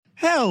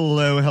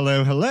Hello,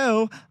 hello,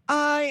 hello.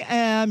 I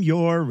am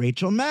your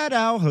Rachel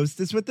Maddow,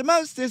 hostess with the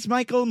mostest,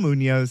 Michael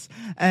Munoz.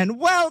 And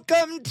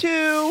welcome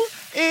to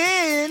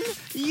In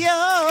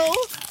Yo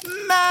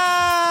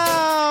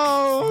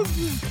Mouth.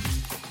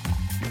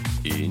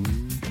 In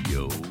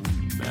Yo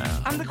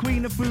Mouth. I'm the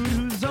queen of food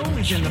who's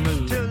always in the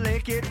mood to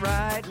lick it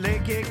right,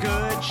 lick it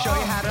good, show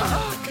you how to.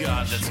 Oh,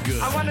 God, that's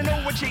good. I want to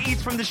know what you eat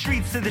from the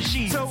streets to the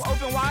sheets. So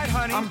open wide,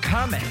 honey. I'm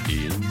coming.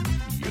 In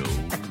Yo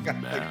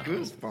Got Mouth. the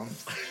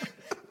goosebumps.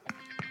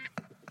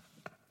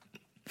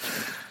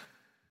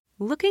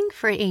 Looking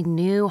for a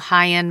new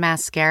high-end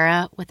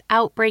mascara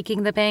without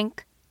breaking the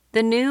bank?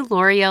 The new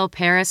L'Oreal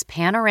Paris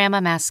Panorama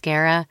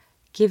Mascara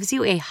gives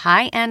you a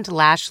high-end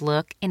lash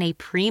look in a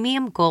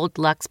premium gold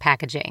luxe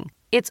packaging.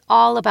 It's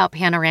all about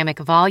panoramic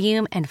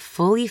volume and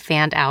fully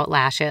fanned-out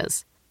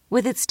lashes.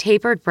 With its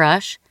tapered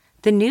brush,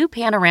 the new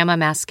Panorama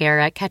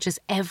Mascara catches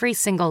every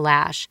single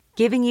lash,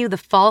 giving you the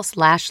false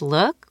lash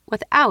look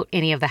without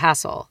any of the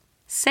hassle.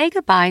 Say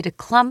goodbye to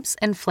clumps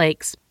and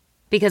flakes,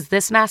 because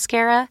this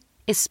mascara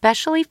is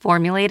specially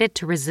formulated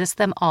to resist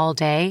them all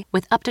day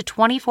with up to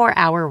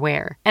 24-hour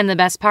wear. And the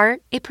best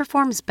part? It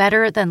performs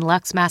better than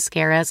Luxe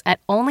mascaras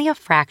at only a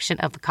fraction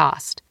of the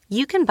cost.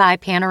 You can buy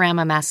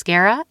Panorama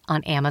Mascara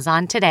on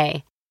Amazon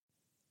today.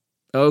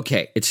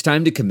 Okay, it's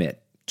time to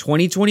commit.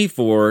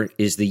 2024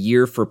 is the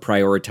year for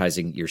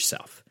prioritizing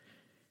yourself.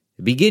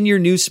 Begin your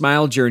new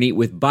smile journey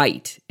with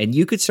Byte, and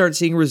you could start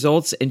seeing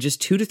results in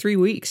just 2 to 3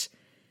 weeks.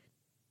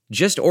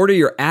 Just order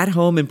your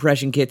at-home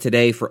impression kit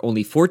today for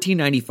only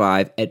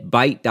 $14.95 at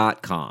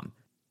Byte.com.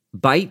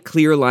 Byte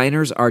clear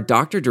liners are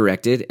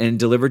doctor-directed and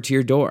delivered to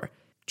your door.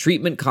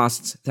 Treatment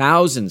costs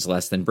thousands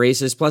less than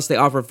braces, plus they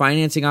offer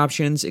financing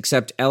options,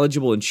 accept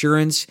eligible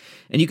insurance,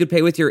 and you could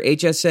pay with your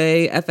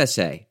HSA,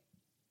 FSA.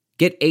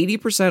 Get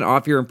 80%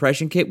 off your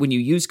impression kit when you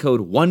use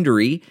code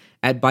WONDERY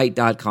at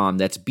Byte.com.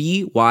 That's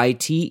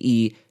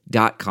BYTE.com.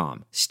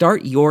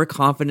 Start your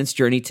confidence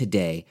journey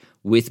today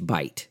with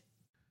Byte.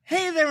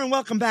 Hey there and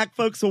welcome back,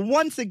 folks. So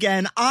once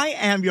again, I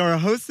am your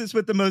hostess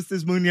with the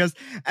mostest, Munoz.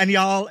 And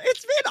y'all,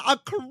 it's been a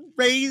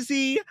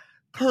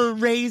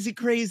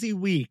crazy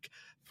week.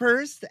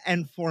 First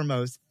and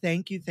foremost,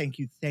 thank you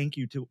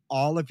to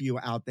all of you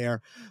out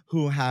there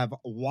who have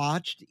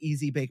watched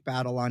Easy Bake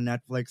Battle on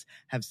Netflix,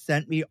 have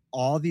sent me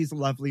all these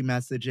lovely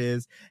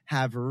messages,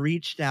 have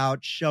reached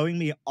out, showing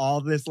me all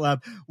this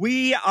love.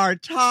 We are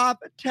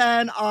top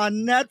 10 on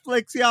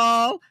Netflix,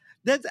 y'all.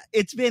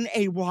 It's been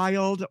a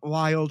wild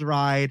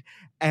ride,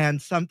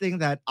 and something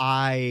that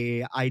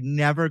I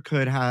never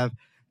could have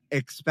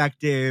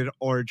expected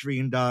or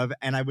dreamed of,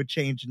 and I would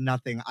change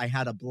nothing. I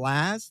had a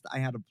blast.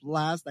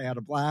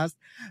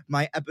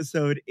 My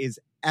episode is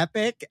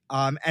epic.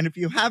 And if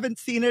you haven't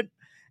seen it,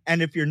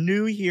 and if you're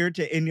new here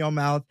to In Your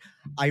Mouth,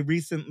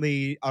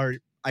 Netflix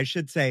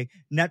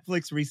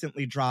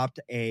recently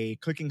dropped a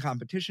cooking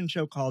competition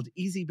show called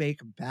Easy Bake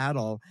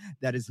Battle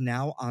that is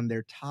now on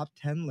their top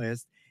 10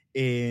 list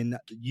in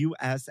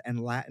U.S. and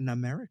Latin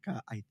America,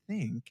 I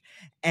think.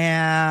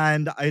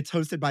 And it's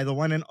hosted by the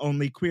one and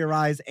only Queer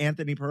Eyes,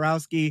 Anthony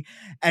Porowski.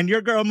 And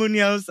your girl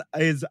Munoz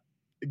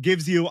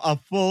gives you a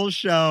full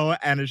show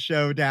and a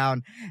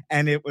showdown.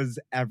 And it was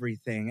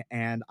everything.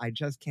 And I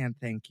just can't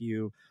thank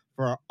you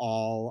for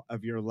all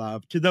of your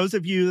love. To those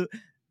of you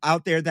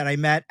out there that I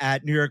met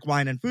at New York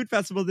Wine and Food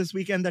Festival this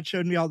weekend that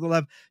showed me all the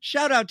love,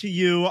 shout out to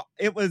you.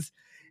 It was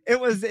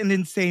an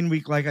insane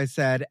week, like I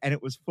said, and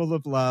it was full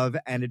of love,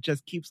 and it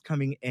just keeps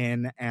coming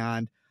in,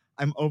 and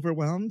I'm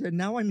overwhelmed, and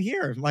now I'm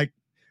here. Like,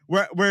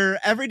 we're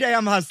every day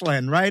I'm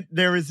hustling, right?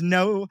 There is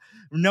no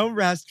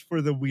rest for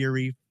the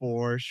weary,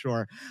 for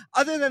sure.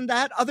 Other than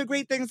that, other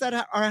great things that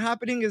are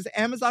happening is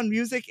Amazon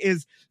Music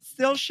is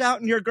still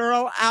shouting your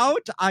girl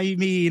out. I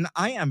mean,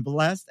 I am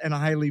blessed and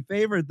highly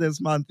favored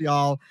this month,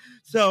 y'all.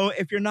 So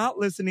if you're not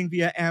listening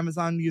via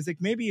Amazon Music,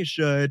 maybe you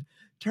should.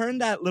 Turn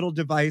that little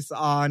device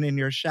on in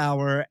your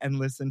shower and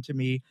listen to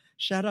me.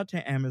 Shout out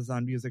to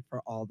Amazon Music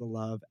for all the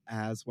love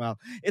as well.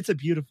 It's a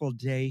beautiful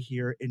day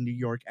here in New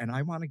York, and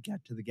I want to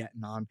get to the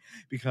getting on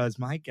because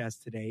my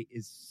guest today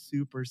is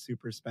super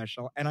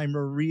special, and I'm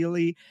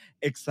really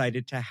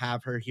excited to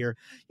have her here,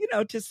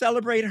 to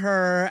celebrate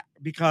her,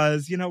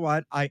 because you know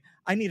what? I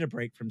need a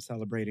break from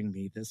celebrating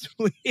me this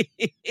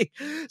week.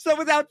 So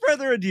without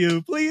further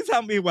ado, please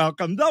help me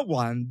welcome the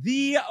one,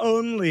 the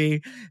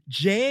only,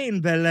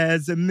 Jane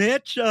Velez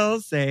Mitchell.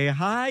 Say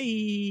hi.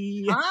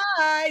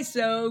 Hi,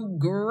 so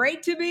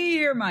great to be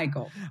here,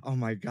 Michael. Oh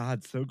my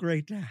God, so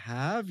great to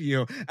have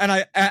you. And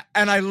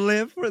I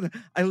live for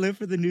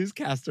the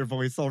newscaster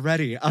voice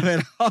already. I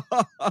mean,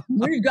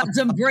 we've got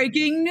some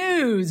breaking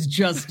news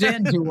just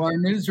into our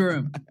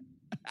newsroom.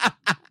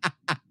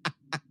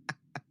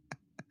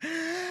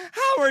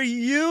 How are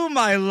you,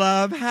 my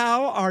love?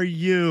 How are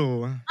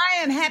you?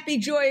 I am happy,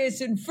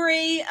 joyous, and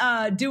free,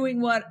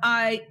 doing what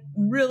I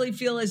really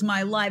feel is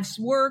my life's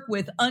work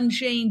with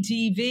Unchained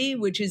TV,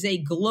 which is a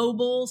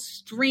global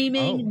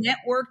streaming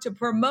network to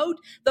promote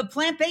the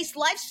plant-based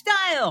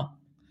lifestyle.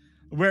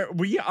 We're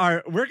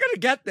going to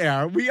get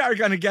there. We are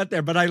going to get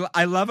there. But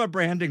I love a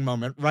branding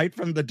moment right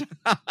from the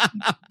top.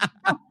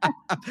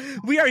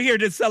 we are here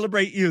to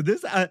celebrate you.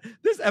 This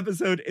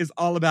episode is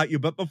all about you.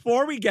 But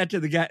before we get to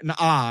the getting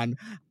on,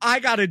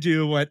 I got to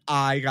do what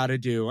I got to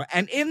do.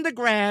 And in the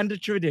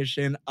grand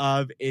tradition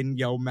of In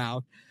Yo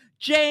Mouth,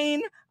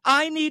 Jane,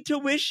 I need to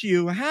wish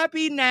you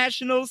happy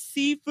National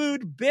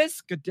Seafood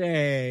Bisque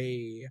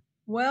Day.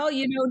 Well,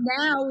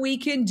 now we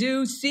can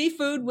do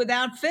seafood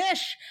without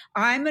fish.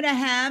 I'm going to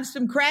have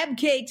some crab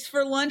cakes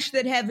for lunch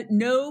that have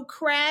no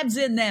crabs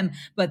in them,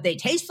 but they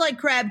taste like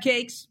crab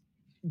cakes.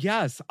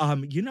 Yes.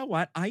 You know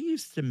what? I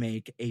used to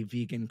make a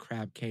vegan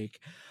crab cake.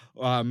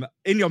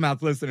 In Your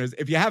Mouth listeners,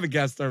 if you haven't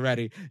guessed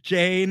already,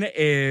 Jane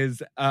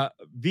is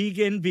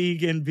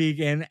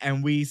vegan,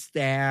 and we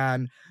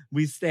stand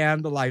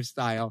the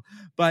lifestyle.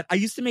 But I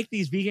used to make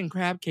these vegan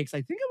crab cakes.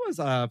 I think it was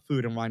a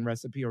Food and Wine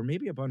recipe or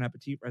maybe a Bon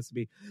Appetit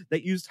recipe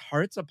that used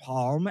hearts of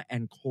palm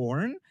and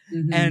corn.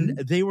 Mm-hmm. And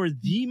they were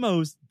the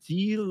most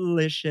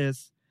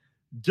delicious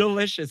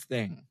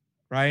thing,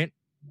 right?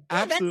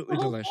 Yeah, absolutely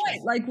delicious.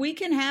 Point. Like, we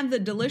can have the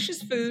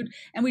delicious food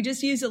and we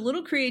just use a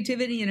little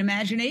creativity and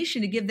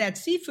imagination to give that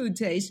seafood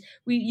taste.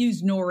 We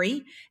use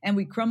nori and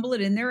we crumble it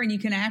in there, and you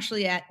can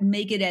actually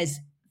make it as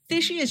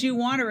fishy as you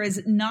want or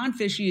as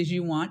non-fishy as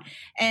you want.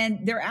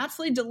 And they're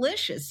absolutely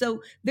delicious.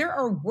 So there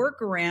are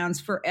workarounds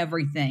for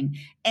everything.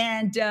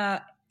 And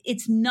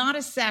it's not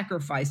a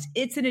sacrifice.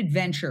 It's an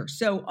adventure.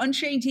 So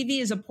Unchained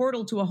TV is a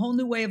portal to a whole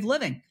new way of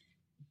living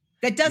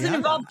that doesn't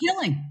involve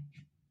killing.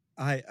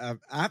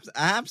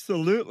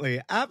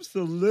 Absolutely. I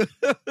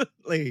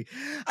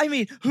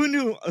mean, who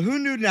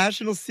knew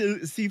National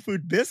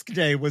Seafood Bisque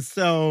Day was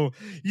so,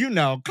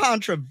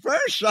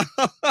 controversial?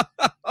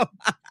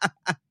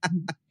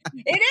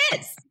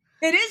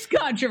 It is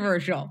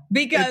controversial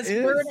because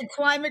we're in a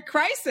climate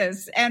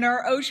crisis and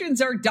our oceans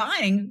are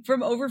dying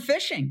from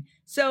overfishing.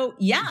 So,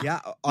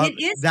 it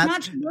is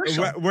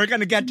controversial. We're going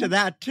to get to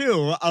that,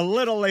 too, a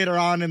little later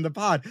on in the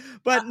pod.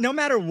 But no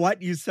matter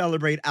what you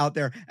celebrate out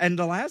there, and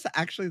the last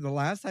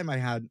time I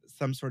had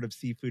some sort of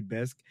seafood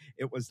bisque,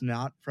 it was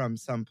not from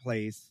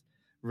someplace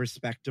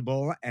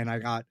respectable. And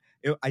I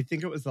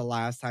think it was the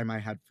last time I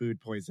had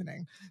food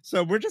poisoning.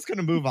 So we're just going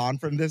to move on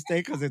from this day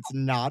because it's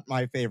not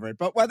my favorite.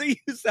 But whether you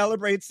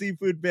celebrate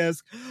seafood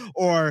bisque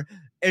or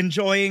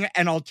enjoying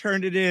an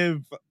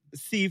alternative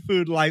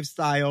seafood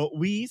lifestyle,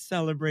 we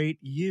celebrate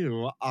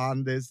you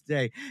on this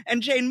day.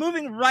 And Jane,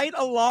 moving right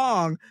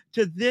along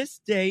to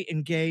this day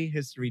in gay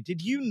history,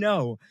 did you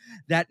know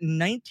that in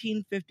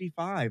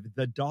 1955,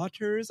 the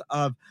Daughters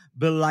of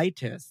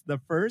Bilitis, the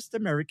first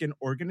American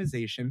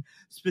organization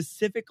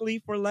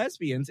specifically for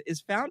lesbians, is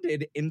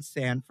founded in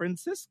San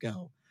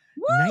Francisco?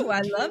 Woo,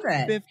 I love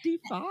it.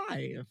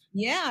 55.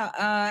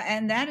 Yeah,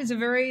 and that is a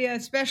very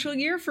special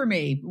year for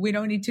me. We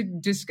don't need to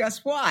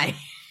discuss why.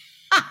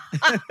 Do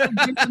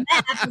the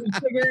math and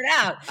figure it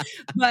out.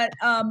 But,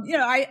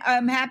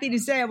 I'm happy to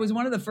say I was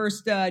one of the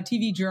first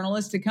TV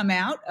journalists to come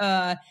out.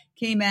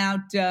 Came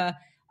out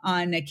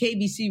on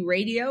KBC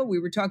Radio. We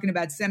were talking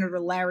about Senator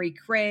Larry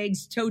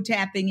Craig's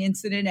toe-tapping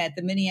incident at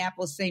the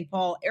Minneapolis-St.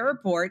 Paul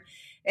airport.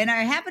 And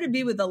I happened to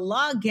be with a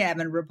log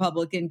cabin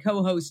Republican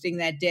co-hosting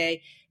that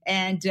day.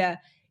 And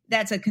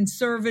that's a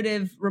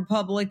conservative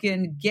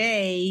Republican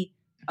gay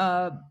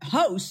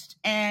host,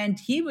 and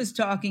he was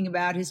talking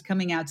about his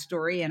coming out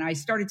story, and I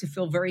started to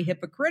feel very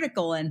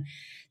hypocritical. And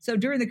so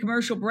during the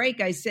commercial break,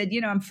 I said,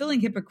 I'm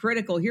feeling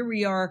hypocritical. Here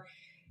we are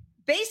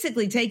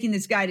basically taking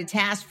this guy to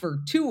task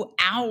for 2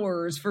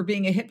 hours for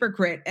being a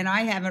hypocrite, and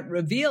I haven't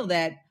revealed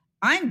that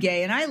I'm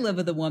gay and I live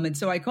with a woman.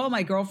 So I called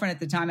my girlfriend at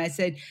the time. I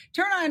said,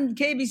 turn on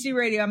KBC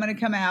Radio. I'm going to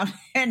come out.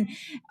 And,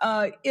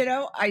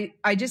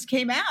 I just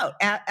came out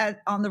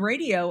on the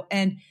radio,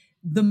 and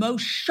the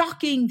most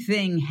shocking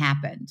thing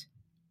happened.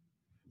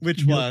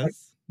 Which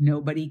was?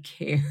 Nobody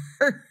cared.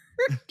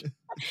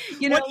 What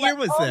year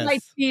was all this? My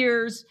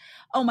fears.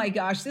 Oh my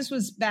gosh. This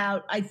was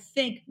about,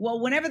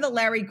 whenever the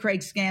Larry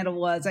Craig scandal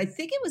was, I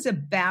think it was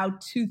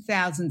about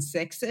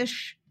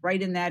 2006-ish,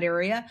 right in that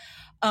area.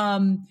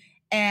 The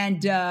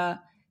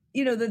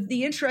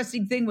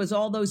interesting thing was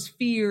all those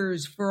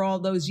fears for all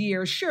those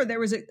years. Sure, there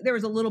was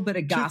a little bit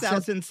of gossip.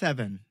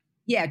 2007.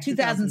 Yeah,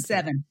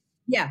 2007.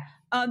 Yeah.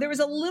 There was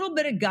a little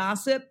bit of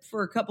gossip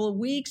for a couple of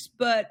weeks,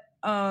 but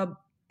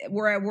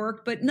where I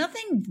worked, but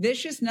nothing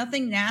vicious,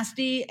 nothing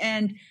nasty.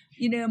 And,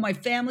 my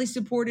family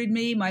supported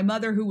me. My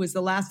mother, who was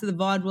the last of the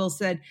vaudeville,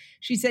 said,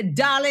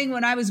 darling,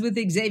 when I was with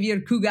Xavier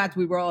Cugat,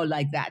 we were all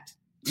like that.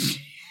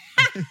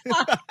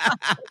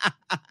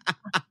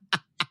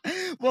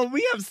 Well,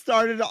 we have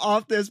started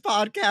off this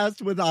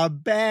podcast with a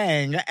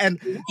bang, and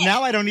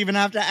now I don't even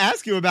have to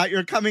ask you about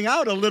your coming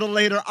out a little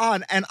later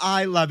on, and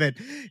I love it.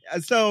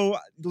 So,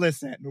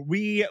 listen,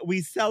 we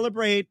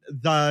celebrate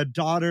the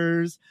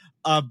Daughters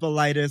of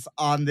Bilitis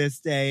on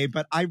this day,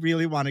 but I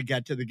really want to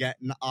get to the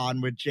getting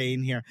on with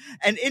Jane here.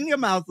 And In Your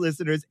Mouth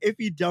listeners, if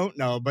you don't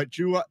know, but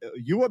you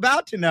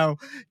about to know,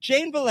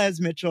 Jane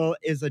Velez Mitchell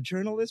is a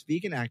journalist,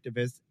 vegan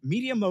activist,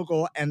 media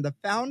mogul, and the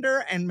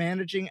founder and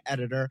managing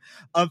editor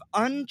of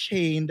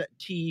Unchained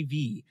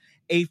TV,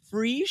 a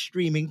free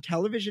streaming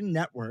television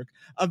network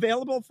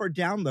available for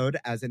download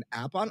as an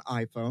app on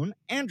iPhone,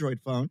 Android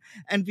phone,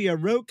 and via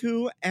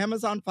Roku,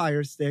 Amazon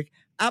Fire Stick,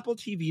 Apple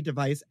TV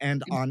device,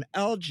 and on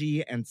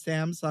LG and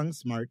Samsung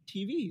smart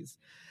TVs.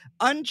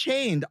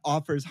 Unchained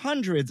offers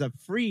hundreds of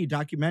free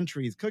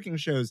documentaries, cooking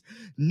shows,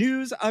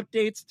 news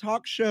updates,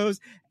 talk shows,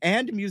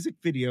 and music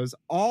videos,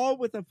 all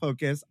with a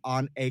focus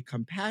on a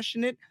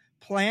compassionate,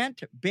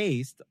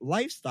 plant-based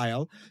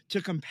lifestyle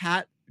to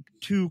combat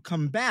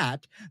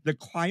the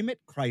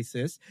climate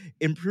crisis,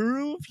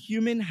 improve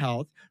human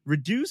health,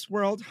 reduce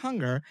world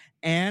hunger,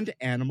 and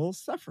animal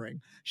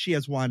suffering. She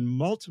has won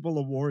multiple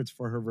awards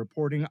for her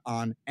reporting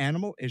on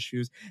animal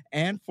issues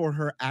and for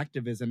her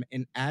activism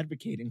in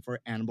advocating for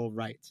animal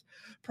rights.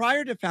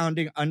 Prior to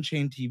founding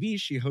Unchained TV,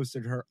 she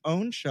hosted her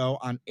own show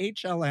on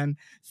HLN,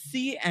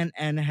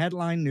 CNN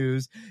Headline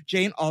News.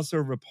 Jane also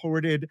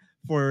reported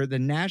for the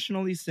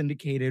nationally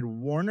syndicated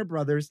Warner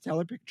Brothers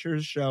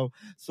Telepictures show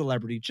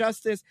Celebrity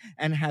Justice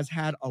and has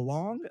had a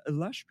long,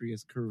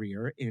 illustrious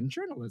career in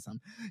journalism.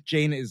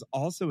 Jane is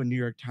also a New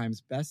York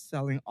Times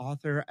best-selling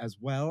author as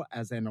well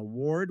as an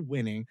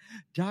award-winning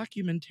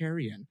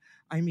documentarian.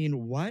 I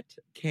mean, what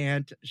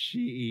can't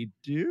she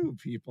do,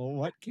 people?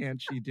 What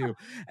can't she do?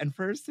 And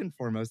first and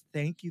foremost,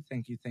 thank you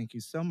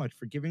so much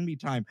for giving me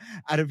time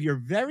out of your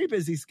very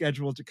busy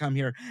schedule to come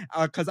here,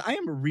 because I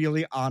am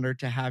really honored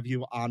to have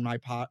you on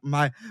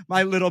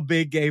my little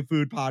big gay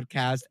food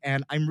podcast,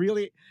 and I'm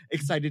really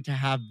excited to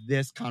have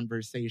this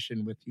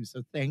conversation with you.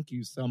 So thank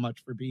you so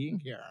much for being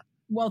here.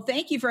 Well,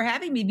 thank you for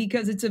having me,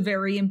 because it's a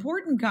very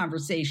important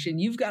conversation.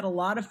 You've got a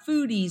lot of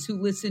foodies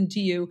who listen to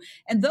you,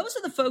 and those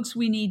are the folks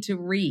we need to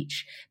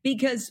reach,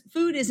 because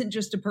food isn't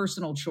just a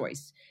personal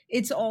choice.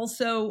 It's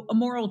also a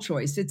moral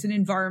choice. It's an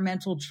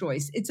environmental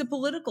choice. It's a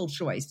political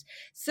choice.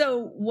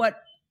 So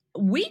what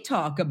we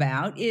talk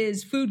about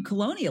is food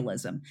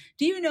colonialism.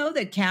 Do you know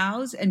that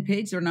cows and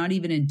pigs are not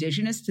even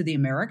indigenous to the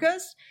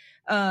Americas?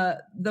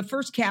 The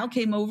first cow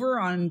came over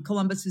on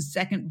Columbus's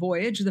second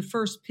voyage. The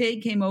first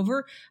pig came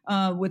over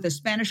with a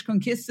Spanish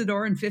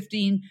conquistador in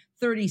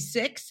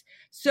 1536.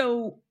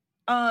 So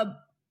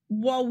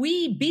while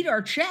we beat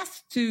our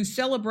chest to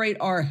celebrate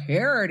our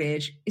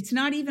heritage, it's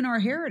not even our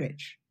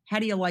heritage. How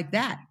do you like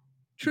that?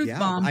 Truth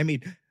bomb. I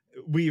mean,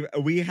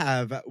 we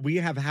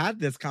have had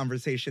this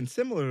conversation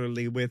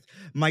similarly with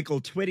Michael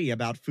Twitty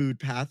about food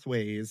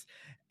pathways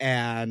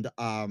and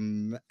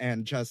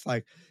just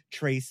like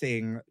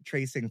tracing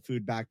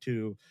food back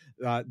to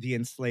the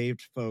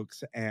enslaved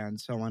folks and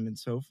so on and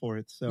so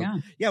forth. So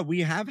yeah,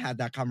 we have had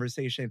that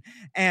conversation,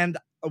 and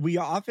we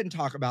often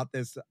talk about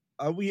this.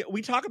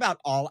 We talk about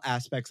all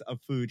aspects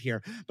of food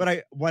here,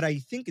 but what I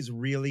think is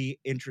really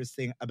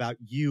interesting about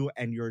you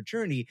and your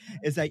journey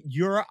is that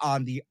you're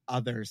on the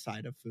other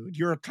side of food.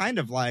 You're kind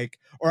of like,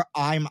 or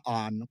I'm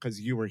on,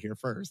 because you were here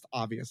first,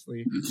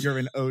 obviously. You're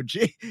an OG.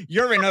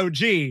 You're an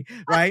OG,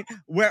 right?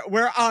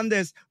 We're on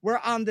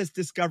this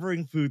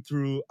discovering food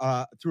through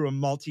a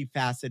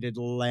multifaceted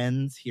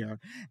lens here.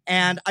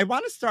 And I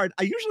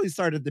usually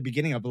start at the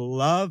beginning of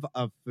love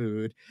of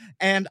food.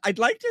 And I'd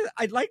like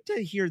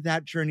to hear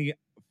that journey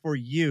for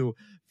you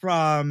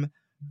from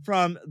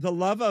the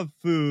love of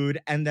food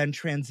and then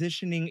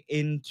transitioning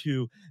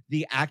into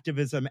the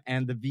activism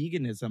and the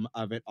veganism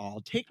of it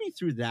all. Take me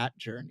through that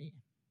journey.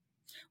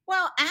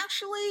 Well,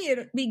 actually,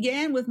 it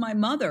began with my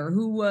mother,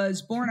 who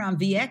was born on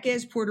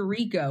Vieques, Puerto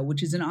Rico,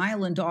 which is an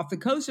island off the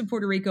coast of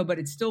Puerto Rico, but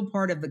it's still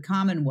part of the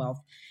Commonwealth.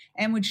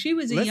 And when she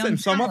was a young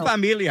child, somos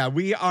familia.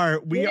 We are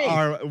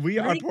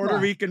Puerto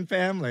Rican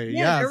family.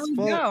 Yeah, there we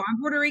go. I'm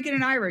Puerto Rican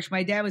and Irish.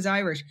 My dad was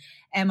Irish,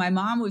 and my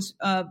mom was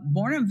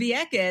born in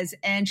Vieques,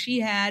 and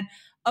she had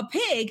a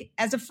pig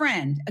as a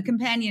friend, a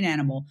companion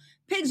animal.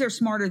 Pigs are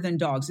smarter than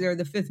dogs. They're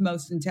the fifth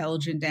most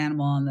intelligent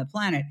animal on the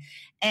planet.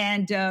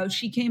 And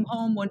she came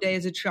home one day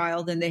as a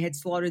child, and they had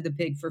slaughtered the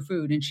pig for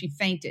food, and she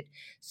fainted.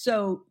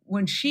 So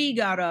when she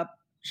got up,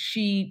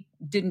 she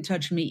didn't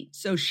touch meat.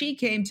 So she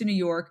came to New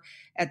York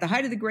at the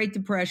height of the Great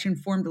Depression,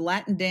 formed a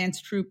Latin dance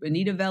troupe,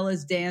 Anita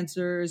Vella's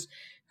dancers.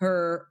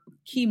 Her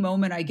key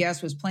moment, I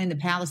guess, was playing the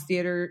Palace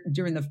Theater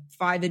during the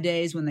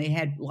Five-A-Days when they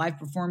had live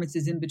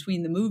performances in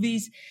between the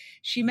movies.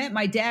 She met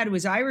my dad, who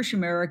was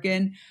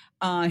Irish-American.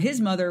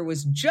 His mother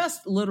was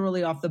just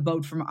literally off the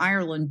boat from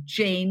Ireland,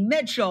 Jane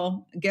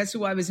Mitchell. Guess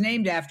who I was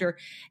named after?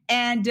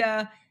 And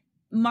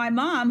my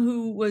mom,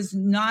 who was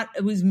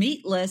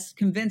meatless,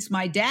 convinced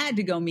my dad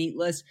to go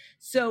meatless.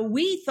 So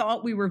we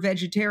thought we were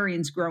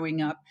vegetarians growing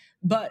up,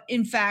 but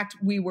in fact,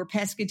 we were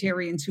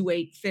pescatarians who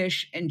ate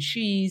fish and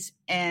cheese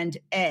and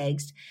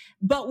eggs.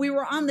 But we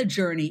were on the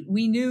journey.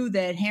 We knew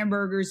that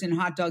hamburgers and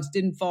hot dogs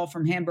didn't fall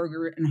from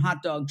hamburger and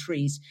hot dog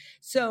trees.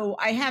 So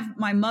I have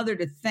my mother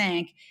to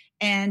thank.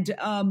 And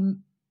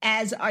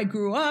as I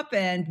grew up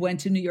and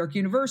went to New York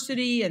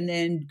University and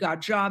then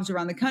got jobs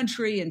around the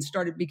country and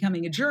started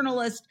becoming a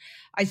journalist,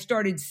 I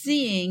started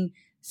seeing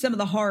some of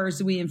the horrors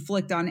that we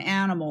inflict on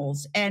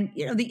animals. And,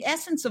 the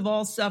essence of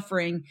all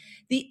suffering,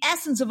 the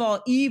essence of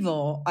all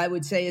evil, I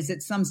would say, is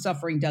that some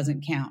suffering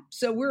doesn't count.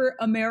 So we're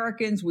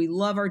Americans. We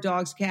love our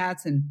dogs,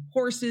 cats, and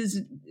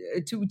horses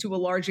to a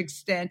large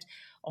extent,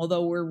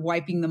 although we're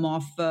wiping them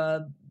off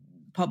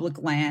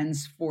public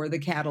lands for the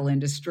cattle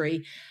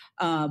industry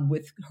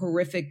with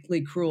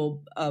horrifically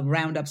cruel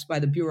roundups by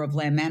the Bureau of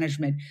Land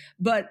Management.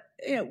 But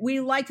we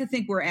like to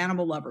think we're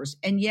animal lovers,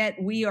 and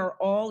yet we are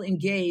all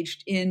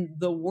engaged in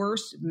the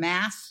worst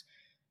mass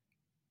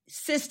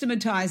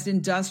systematized,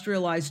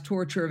 industrialized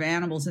torture of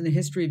animals in the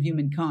history of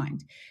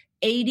humankind.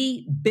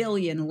 80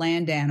 billion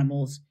land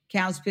animals,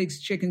 cows, pigs,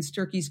 chickens,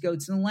 turkeys,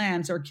 goats, and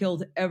lambs, are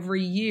killed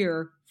every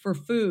year for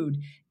food,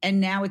 and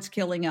now it's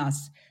killing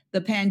us. The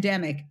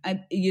pandemic,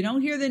 you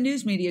don't hear the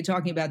news media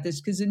talking about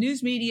this because the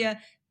news media,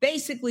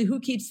 basically,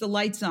 who keeps the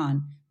lights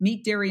on?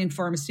 Meat, dairy, and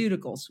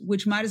pharmaceuticals,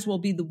 which might as well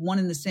be the one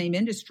in the same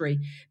industry,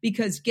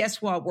 because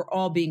guess what? We're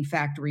all being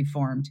factory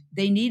farmed.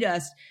 They need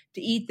us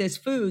to eat this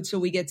food so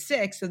we get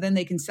sick, so then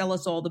they can sell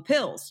us all the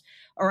pills.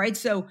 All right.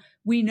 So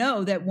we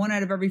know that 1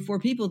 out of every 4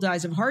 people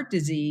dies of heart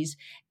disease,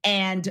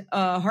 and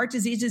heart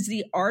disease is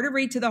the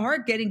artery to the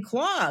heart getting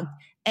clogged.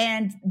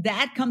 And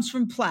that comes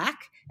from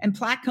plaque, and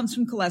plaque comes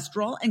from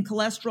cholesterol, and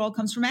cholesterol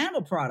comes from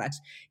animal products.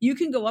 You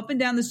can go up and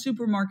down the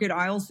supermarket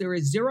aisles. There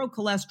is zero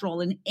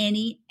cholesterol in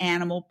any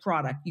animal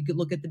product. You could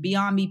look at the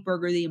Beyond Meat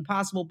burger, the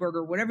Impossible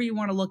burger, whatever you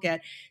want to look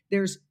at.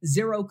 There's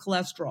zero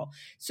cholesterol.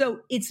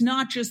 So it's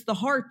not just the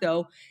heart,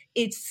 though.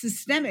 It's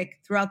systemic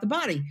throughout the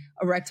body.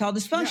 Erectile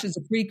dysfunction is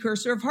a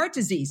precursor of heart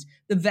disease.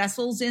 The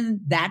vessels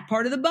in that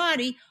part of the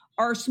body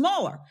are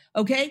smaller,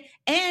 okay?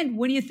 And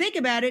when you think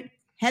about it,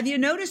 have you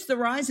noticed the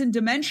rise in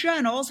dementia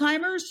and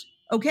Alzheimer's?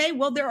 Okay,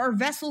 well, there are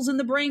vessels in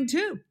the brain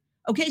too.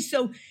 Okay,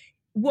 so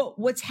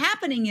what's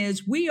happening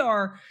is we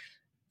are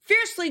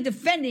fiercely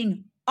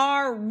defending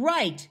our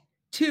right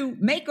to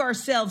make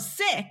ourselves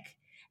sick,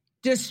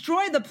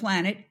 destroy the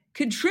planet,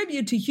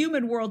 contribute to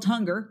human world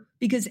hunger,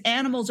 because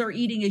animals are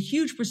eating a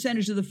huge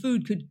percentage of the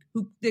food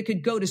that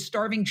could go to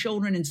starving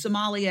children in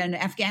Somalia and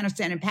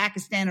Afghanistan and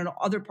Pakistan and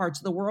other parts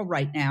of the world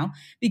right now,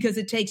 because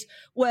it takes,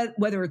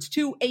 whether it's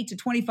 8 to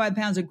 25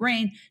 pounds of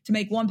grain to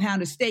make 1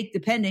 pound of steak,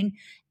 depending.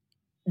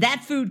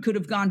 That food could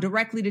have gone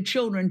directly to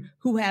children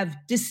who have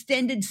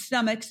distended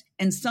stomachs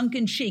and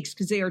sunken cheeks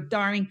because they are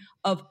dying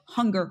of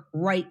hunger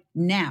right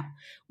now.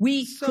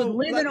 We could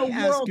live in a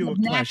world of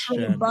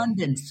natural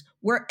abundance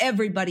where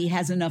everybody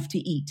has enough to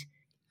eat.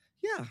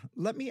 Yeah,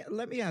 let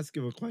me ask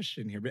you a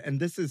question here, and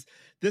this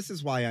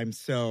is why I'm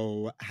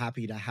so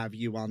happy to have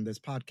you on this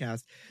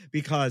podcast,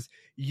 because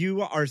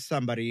you are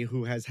somebody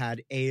who has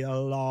had a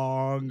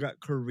long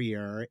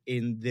career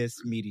in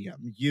this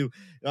medium. You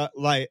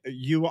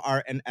you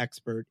are an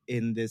expert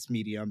in this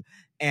medium,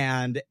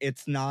 and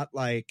it's not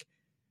like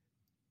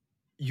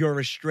you're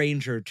a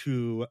stranger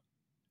to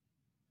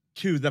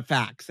the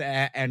facts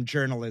and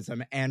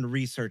journalism and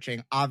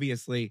researching.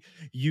 Obviously,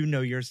 you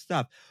know your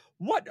stuff.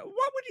 What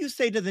would you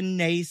say to the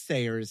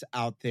naysayers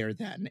out there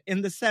then,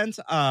 in the sense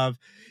of,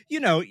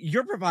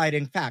 you're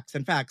providing facts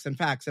and facts and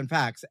facts and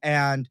facts.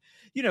 And,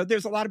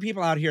 there's a lot of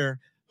people out here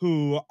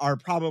who are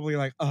probably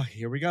like, oh,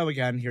 here we go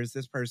again. Here's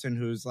this person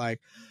who's like,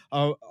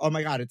 oh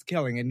my God, it's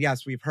killing. And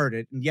yes, we've heard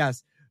it. And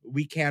yes,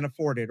 we can't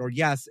afford it. Or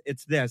yes,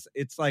 it's this.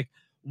 It's like,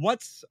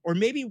 what's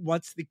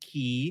the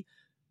key?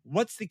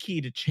 What's the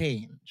key to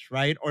change,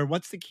 right? Or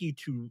what's the key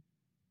to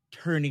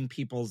turning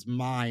people's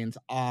minds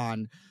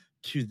on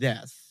to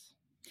this?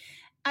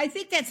 I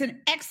think that's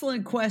an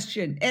excellent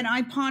question, and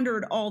I ponder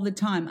it all the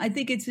time. I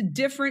think it's a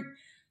different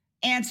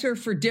answer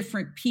for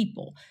different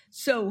people.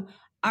 So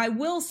I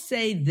will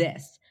say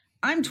this.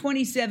 I'm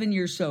 27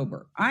 years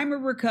sober. I'm a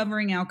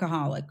recovering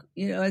alcoholic.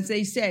 As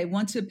they say,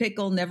 once a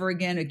pickle, never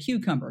again a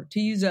cucumber,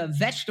 to use a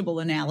vegetable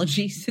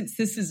analogy, since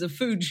this is a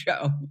food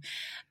show.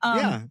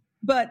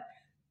 But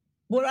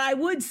what I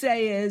would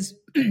say is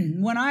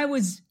when I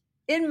was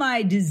in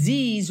my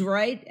disease,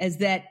 right, as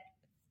that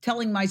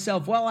telling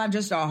myself, well, I'm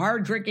just a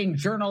hard-drinking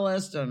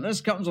journalist and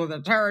this comes with the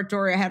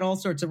territory. I had all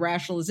sorts of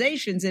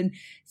rationalizations. And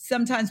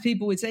sometimes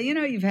people would say,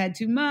 you've had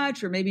too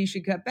much, or maybe you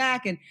should cut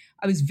back. And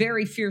I was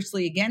very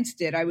fiercely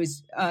against it. I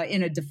was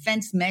in a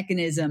defense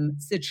mechanism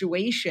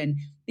situation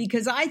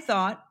because I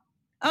thought,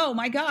 oh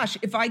my gosh,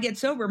 if I get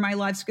sober, my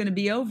life's going to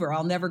be over.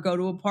 I'll never go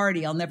to a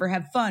party. I'll never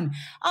have fun.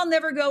 I'll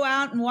never go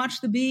out and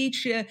watch the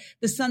beach,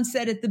 the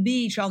sunset at the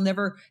beach. I'll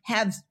never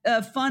have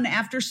fun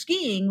after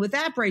skiing with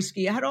après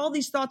ski. I had all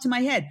these thoughts in my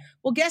head.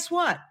 Well, guess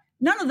what?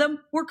 None of them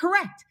were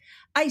correct.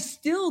 I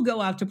still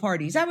go out to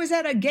parties. I was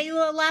at a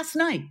gala last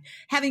night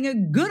having a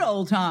good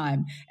old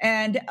time.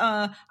 And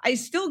I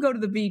still go to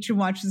the beach and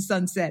watch the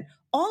sunset.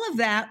 All of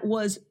that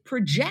was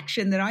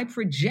projection that I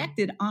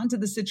projected onto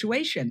the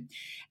situation.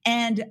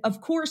 And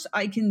of course,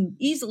 I can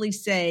easily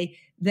say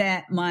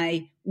that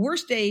my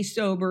worst day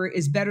sober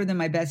is better than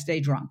my best day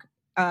drunk.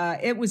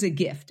 It was a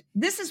gift.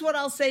 This is what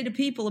I'll say to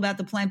people about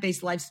the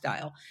plant-based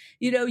lifestyle.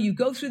 You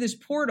go through this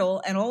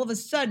portal and all of a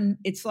sudden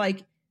it's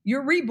like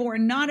You're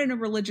reborn, not in a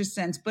religious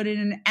sense, but in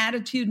an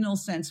attitudinal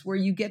sense where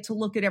you get to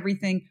look at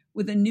everything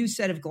with a new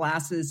set of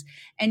glasses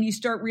and you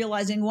start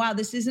realizing, wow,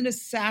 this isn't a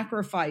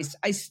sacrifice.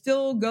 I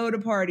still go to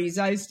parties.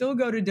 I still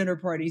go to dinner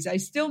parties. I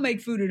still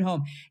make food at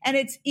home. And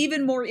it's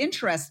even more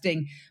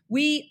interesting.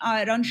 We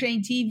at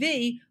Unchained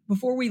TV,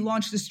 before we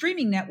launched the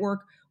streaming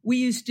network, we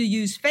used to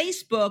use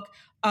Facebook.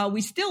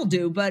 We still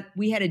do, but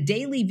we had a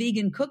daily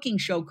vegan cooking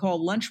show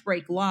called Lunch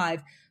Break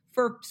Live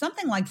for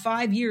something like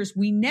 5 years.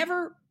 We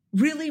never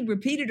really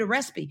repeated a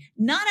recipe,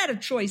 not out of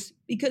choice,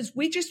 because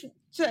we just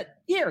said,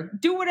 here,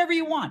 do whatever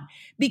you want,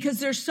 because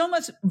there's so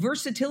much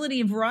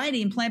versatility and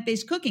variety in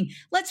plant-based cooking.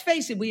 Let's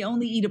face it, we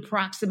only eat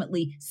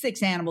approximately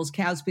 6 animals: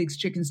 cows, pigs,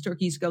 chickens,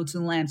 turkeys, goats,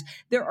 and lambs.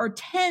 There are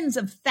tens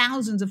of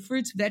thousands of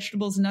fruits,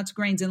 vegetables, nuts,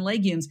 grains, and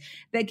legumes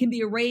that can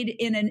be arrayed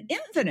in an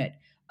infinite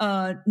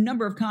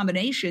number of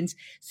combinations.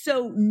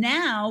 So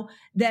now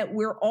that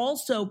we're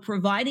also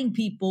providing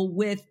people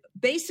with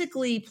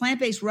basically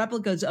plant-based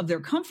replicas of their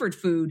comfort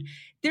food,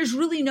 there's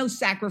really no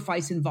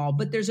sacrifice involved,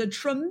 but there's a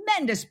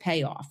tremendous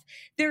payoff.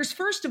 There's,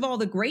 first of all,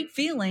 the great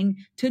feeling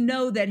to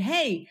know that,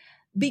 hey,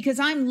 because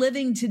I'm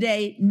living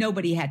today,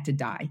 nobody had to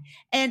die.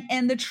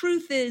 And the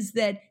truth is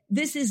that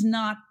this is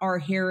not our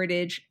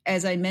heritage,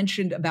 as I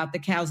mentioned about the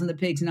cows and the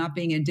pigs not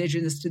being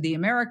indigenous to the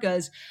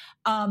Americas.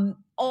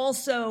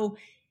 Also,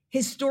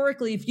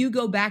 historically, if you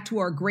go back to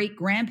our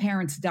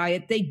great-grandparents'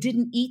 diet, they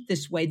didn't eat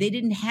this way. They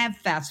didn't have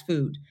fast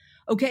food.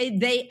 Okay,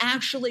 they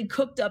actually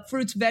cooked up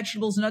fruits,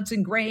 vegetables, nuts,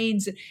 and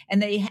grains,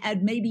 and they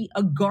had maybe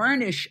a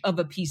garnish of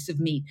a piece of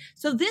meat.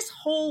 So this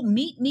whole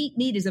meat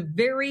is a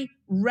very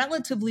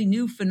relatively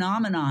new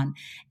phenomenon.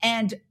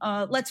 And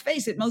let's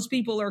face it, most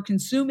people are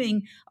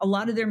consuming a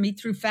lot of their meat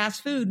through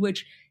fast food,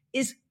 which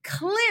is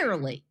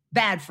clearly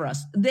bad for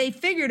us. They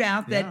figured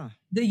out that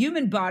the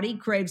human body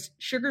craves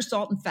sugar,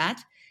 salt, and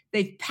fat.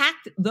 They've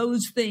packed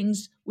those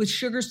things with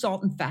sugar,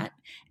 salt, and fat,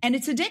 and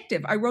it's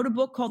addictive. I wrote a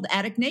book called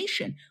Addict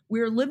Nation.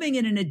 We're living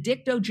in an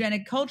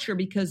addictogenic culture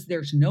because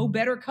there's no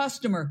better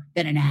customer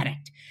than an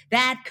addict.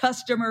 That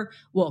customer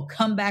will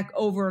come back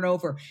over and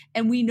over.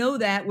 And we know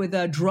that with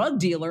a drug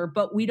dealer,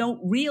 but we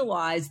don't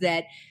realize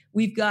that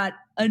we've got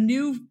a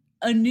new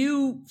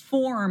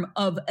form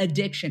of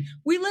addiction.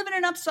 We live in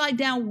an upside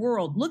down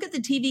world. Look at the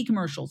TV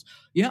commercials.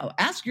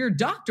 Ask your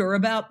doctor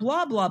about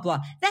blah, blah, blah.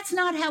 That's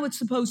not how it's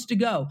supposed to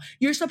go.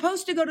 You're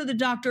supposed to go to the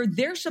doctor.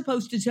 They're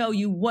supposed to tell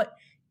you what's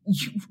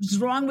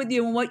wrong with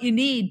you and what you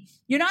need.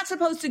 You're not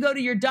supposed to go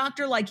to your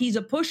doctor like he's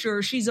a pusher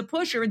or she's a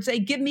pusher and say,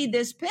 give me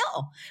this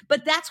pill.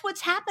 But that's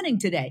what's happening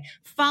today.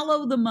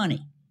 Follow the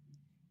money.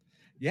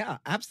 Yeah,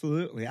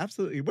 absolutely.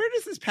 Absolutely. Where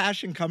does this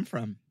passion come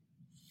from?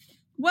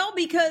 Well,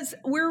 because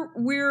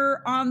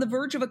we're on the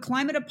verge of a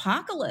climate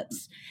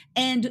apocalypse,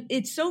 and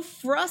it's so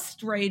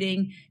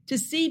frustrating to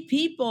see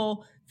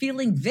people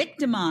feeling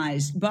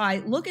victimized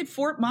by, look at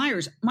Fort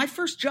Myers. My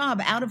first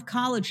job out of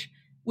college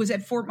was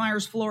at Fort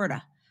Myers,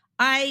 Florida.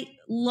 I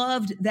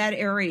loved that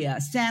area,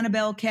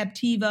 Sanibel,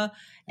 Captiva,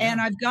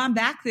 and I've gone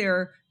back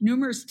there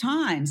numerous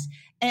times.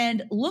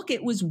 And look,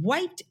 it was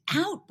wiped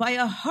out by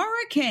a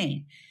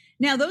hurricane.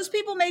 Now, those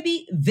people may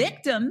be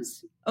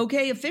victims,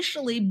 okay,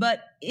 officially,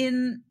 but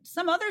in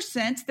some other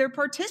sense, they're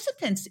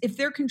participants if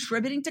they're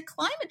contributing to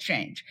climate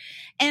change.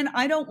 And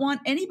I don't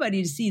want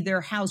anybody to see their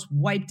house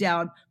wiped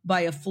out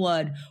by a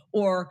flood,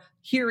 or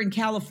here in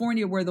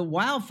California where the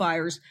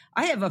wildfires.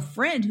 I have a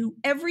friend who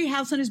every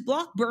house on his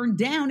block burned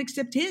down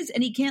except his,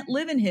 and he can't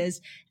live in his.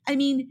 I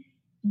mean,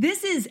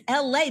 this is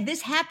LA.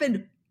 This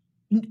happened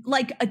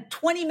like a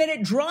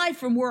 20-minute drive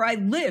from where I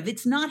live.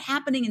 It's not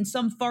happening in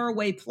some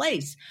faraway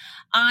place.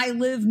 I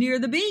live near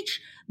the beach.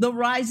 The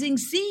rising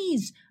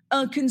seas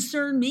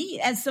concern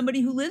me as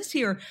somebody who lives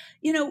here.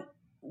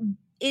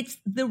 It's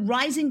the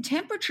rising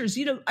temperatures.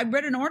 I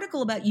read an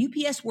article about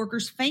UPS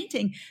workers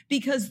fainting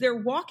because they're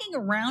walking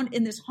around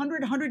in this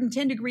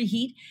 110 degree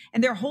heat,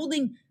 and they're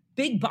holding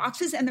big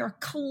boxes and they're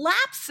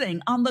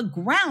collapsing on the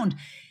ground.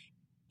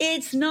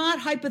 It's not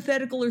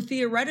hypothetical or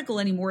theoretical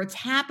anymore. It's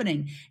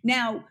happening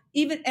now.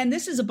 And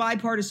this is a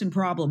bipartisan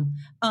problem.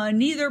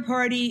 Neither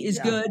party is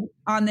good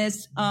on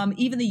this.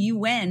 Even the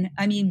UN.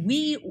 I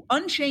mean,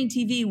 Unchained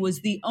TV was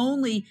the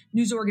only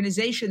news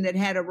organization that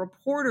had a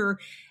reporter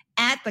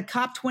at the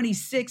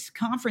COP26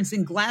 conference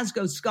in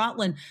Glasgow,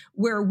 Scotland,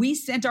 where we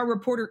sent our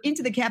reporter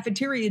into the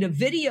cafeteria to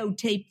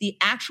videotape the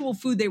actual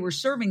food they were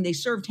serving. They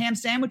served ham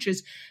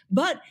sandwiches,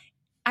 but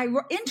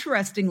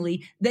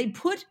interestingly, they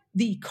put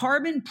the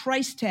carbon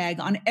price tag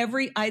on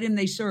every item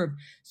they served.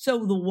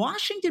 So the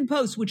Washington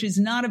Post, which is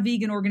not a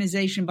vegan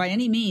organization by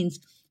any means,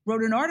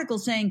 wrote an article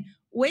saying,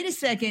 wait a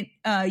second,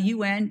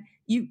 UN,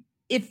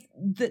 if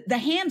the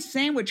ham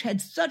sandwich had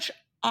such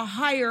a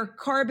higher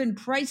carbon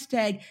price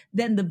tag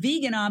than the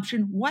vegan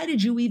option, why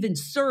did you even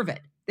serve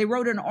it? They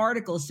wrote an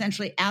article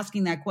essentially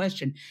asking that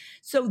question.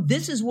 So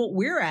this is what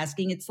we're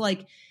asking. It's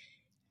like,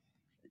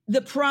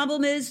 the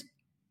problem is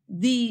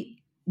the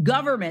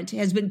government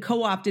has been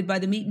co-opted by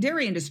the meat and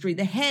dairy industry.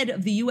 The head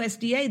of the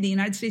USDA, the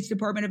United States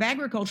Department of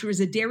Agriculture, is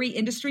a dairy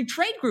industry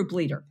trade group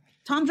leader,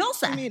 Tom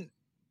Vilsack. I mean,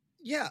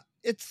 yeah,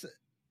 it's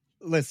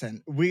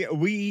Listen,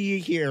 we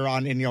here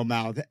on In Your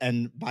Mouth,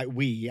 and by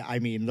we, I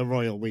mean the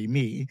royal we,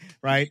 me,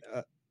 right?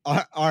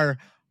 Are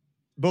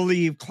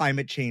believe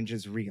climate change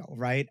is real,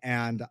 right?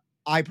 And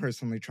I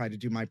personally try to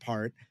do my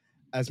part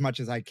as much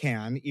as I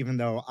can, even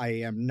though I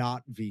am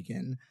not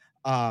vegan.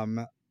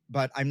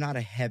 But I'm not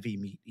a heavy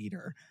meat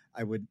eater,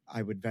 I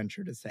would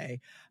venture to say.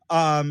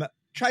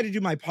 Try to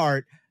do my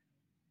part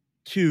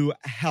to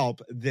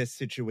help this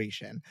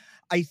situation.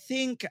 I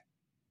think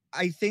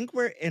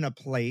we're in a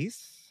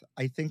place.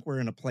 I think we're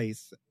in a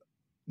place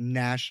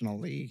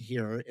nationally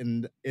here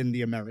in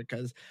the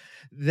Americas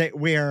that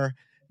where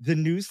the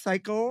news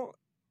cycle,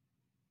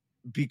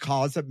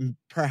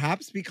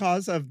 perhaps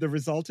because of the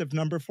result of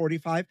number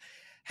 45,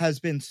 has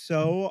been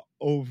so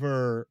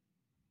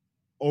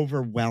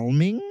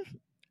overwhelming,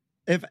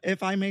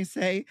 if I may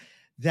say,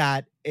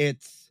 that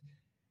it's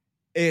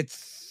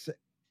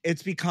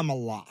become a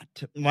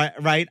lot,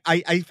 right?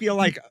 I feel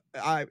like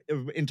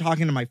in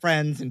talking to my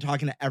friends and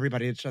talking to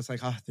everybody, it's just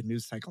like, oh, the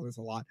news cycle is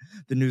a lot.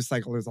 The news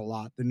cycle is a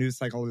lot. The news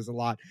cycle is a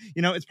lot.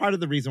 You know, it's part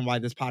of the reason why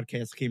this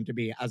podcast came to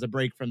be, as a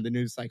break from the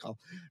news cycle,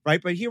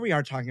 right? But here we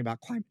are talking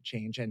about climate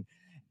change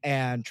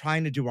and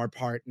trying to do our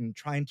part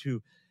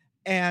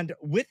and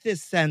with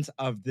this sense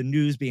of the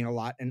news being a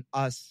lot and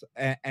us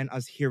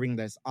hearing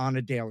this on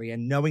a daily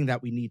and knowing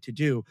that we need to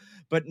do,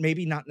 but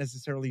maybe not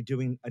necessarily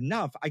doing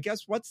enough. I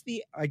guess what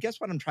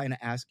I'm trying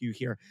to ask you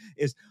here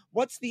is,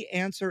 what's the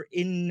answer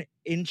in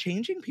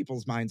changing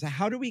people's minds?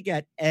 How do we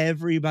get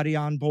everybody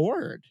on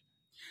board?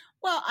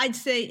 Well, I'd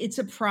say it's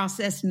a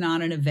process,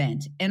 not an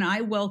event. And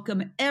I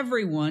welcome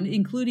everyone,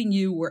 including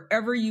you,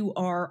 wherever you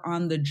are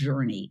on the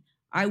journey.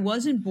 I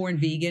wasn't born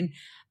vegan.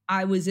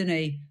 I was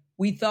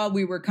we thought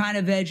we were kind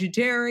of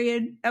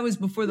vegetarian. That was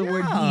before the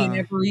word vegan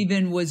ever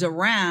even was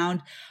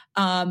around.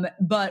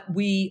 But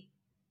we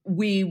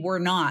were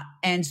not.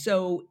 And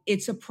so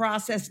it's a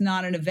process,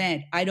 not an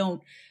event. I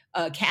don't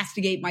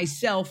castigate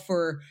myself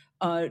for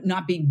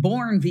not being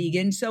born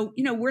vegan. So,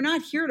 we're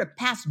not here to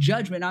pass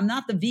judgment. I'm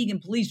not the vegan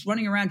police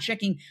running around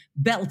checking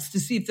belts to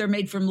see if they're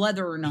made from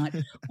leather or not.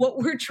 What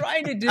we're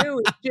trying to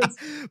do is just...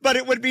 But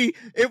it would be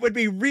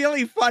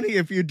really funny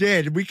if you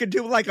did. We could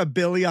do like a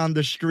Billy on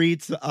the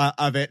streets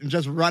of it and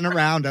just run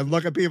around and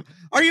look at people.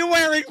 Are you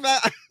wearing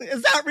that?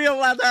 Is that real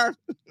leather?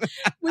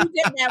 We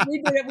did that.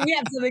 We did it. We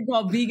have something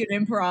called Vegan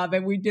Improv,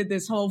 and we did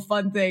this whole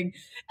fun thing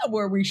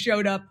where we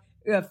showed up.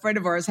 A friend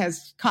of ours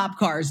has cop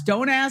cars.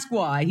 Don't ask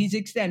why. He's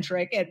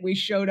eccentric. And we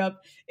showed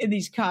up in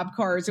these cop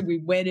cars and we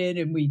went in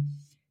and we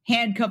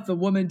handcuffed the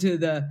woman to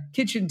the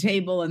kitchen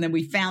table. And then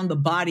we found the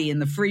body in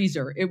the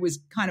freezer. It was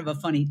kind of a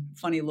funny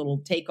little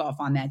takeoff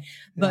on that.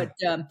 But,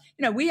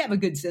 we have a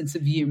good sense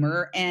of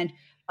humor. And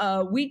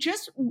we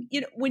just,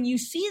 when you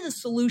see the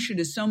solution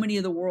to so many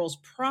of the world's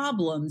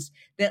problems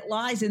that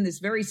lies in this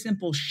very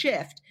simple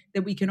shift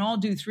that we can all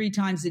do 3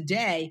 times a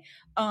day,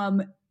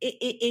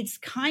 it's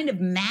kind of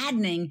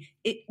maddening.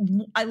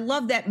 I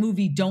love that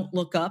movie, Don't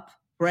Look Up,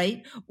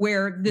 right?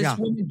 Where this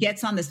woman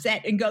gets on the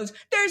set and goes,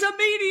 there's a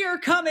meteor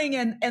coming.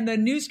 And the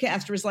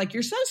newscaster is like,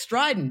 you're so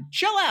strident.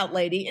 Chill out,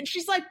 lady. And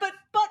she's like, but.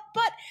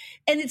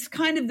 And it's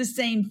kind of the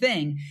same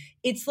thing.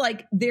 It's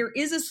like there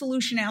is a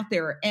solution out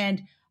there.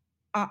 And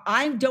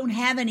I don't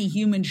have any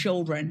human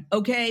children.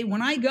 Okay.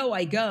 When I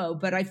go,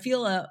 but I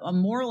feel a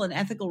moral and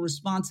ethical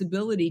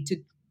responsibility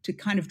to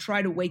kind of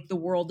try to wake the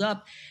world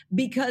up,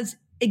 because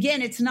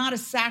again, it's not a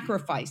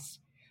sacrifice.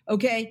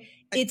 Okay.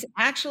 It's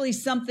actually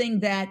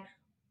something that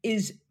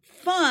is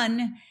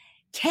fun,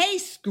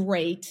 tastes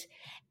great,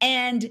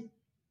 and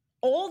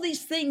all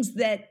these things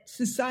that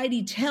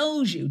society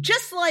tells you,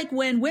 just like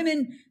when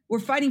women were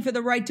fighting for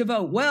the right to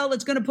vote. Well,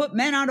 it's going to put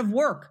men out of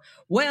work.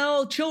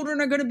 Well, children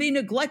are going to be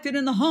neglected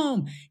in the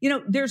home.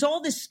 There's all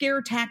this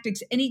scare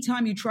tactics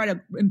anytime you try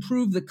to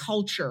improve the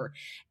culture.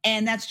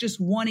 And that's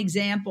just one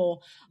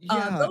example.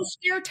 Those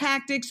scare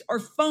tactics are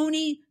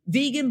phony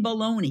vegan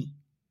baloney.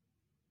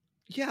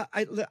 Yeah,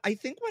 I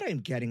think what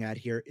I'm getting at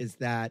here is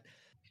that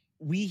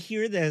we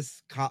hear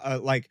this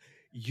like,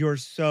 you're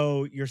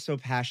so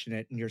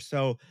passionate and you're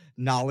so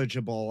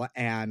knowledgeable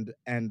and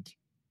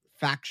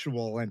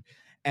factual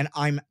and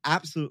I'm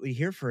absolutely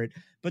here for it.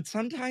 But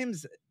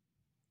sometimes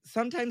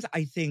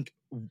I think,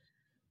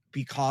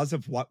 because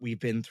of what we've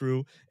been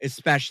through,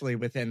 especially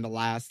within the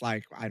last,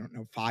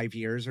 5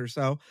 years or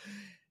so,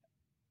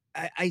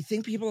 I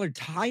think people are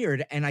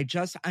tired, and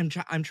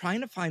I'm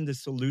trying to find the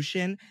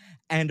solution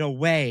and a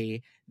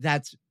way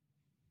that's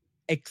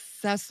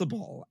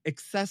accessible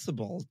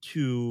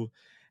to,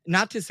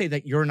 not to say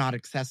that you're not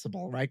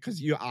accessible, right?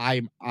 Because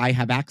I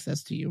have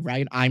access to you,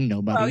 right? I'm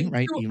nobody,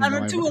 right?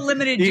 To a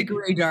limited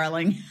degree,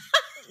 darling.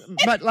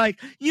 But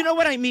you know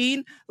what I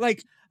mean?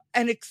 Like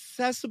an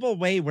accessible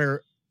way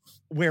where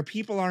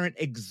people aren't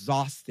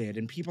exhausted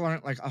and people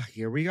aren't like, oh,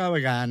 here we go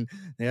again.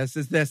 This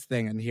is this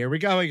thing. And here we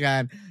go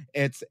again.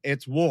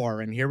 It's war.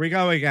 And here we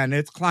go again.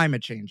 It's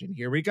climate change. And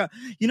here we go.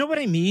 You know what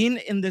I mean?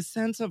 In the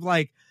sense of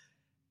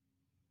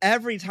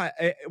every time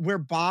we're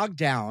bogged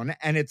down,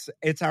 and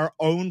it's our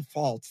own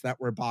faults that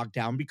we're bogged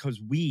down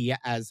because we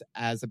as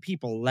a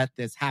people let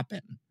this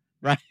happen.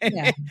 right?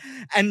 Yeah.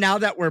 And now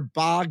that we're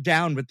bogged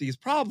down with these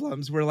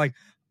problems, we're like,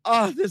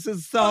 oh, this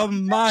is so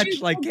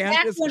much. Like, can't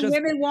back this when just...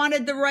 women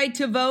wanted the right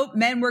to vote,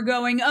 men were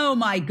going, oh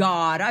my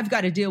God, I've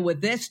got to deal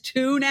with this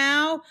too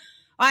now.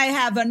 I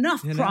have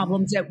enough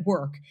problems at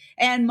work,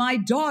 and my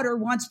daughter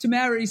wants to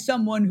marry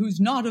someone who's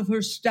not of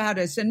her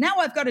status. And now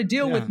I've got to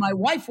deal with my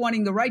wife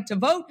wanting the right to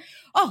vote.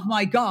 Oh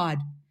my God.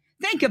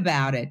 Think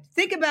about it.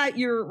 Think about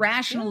your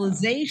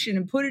rationalization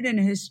and put it in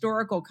a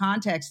historical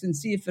context and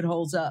see if it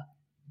holds up.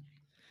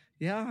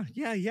 Yeah.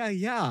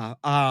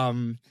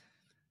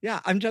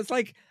 I'm just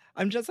like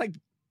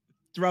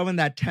throwing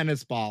that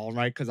tennis ball,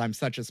 right? Because I'm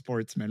such a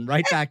sportsman,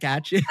 right back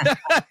at you.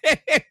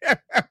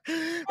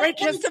 Right,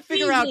 just to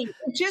figure out a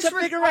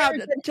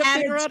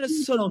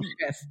solution.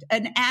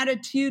 An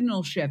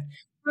attitudinal shift.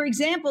 For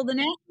example, the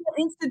National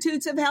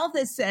Institutes of Health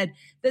has said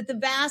that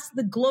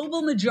the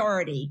global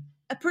majority,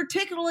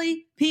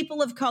 particularly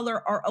people of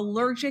color, are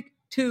allergic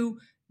to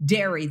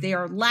dairy. They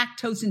are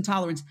lactose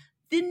intolerant.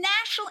 The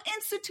National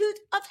Institute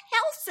of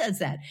Health says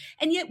that.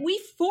 And yet we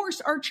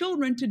force our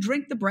children to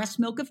drink the breast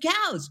milk of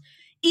cows,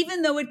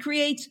 even though it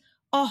creates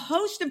a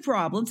host of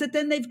problems that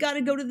then they've got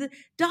to go to the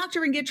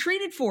doctor and get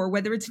treated for,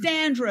 whether it's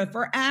dandruff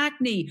or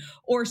acne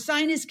or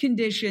sinus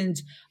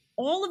conditions.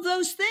 All of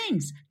those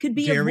things could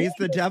be dairy's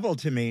the devil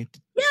to me.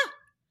 Yeah.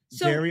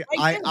 So dairy,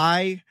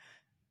 I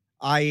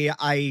am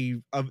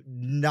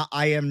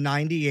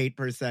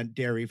 98%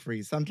 dairy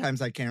free.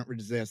 Sometimes I can't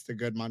resist a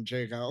good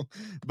manchego,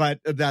 but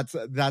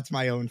that's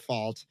my own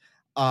fault.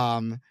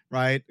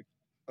 Right?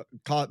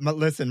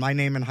 Listen, my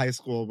name in high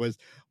school was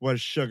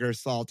sugar,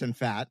 salt, and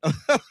fat. Okay.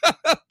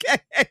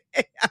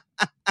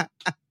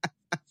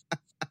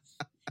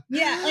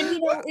 Yeah, and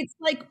it's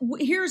like,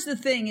 here's the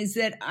thing: is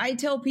that I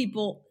tell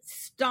people,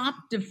 stop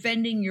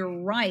defending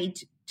your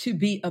right to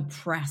be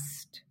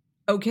oppressed.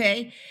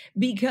 Okay,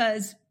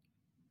 because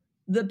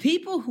the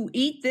people who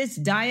eat this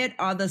diet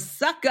are the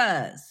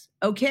suckers.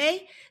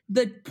 Okay,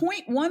 the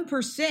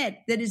 0.1%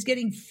 that is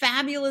getting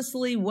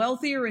fabulously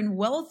wealthier and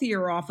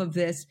wealthier off of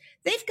this,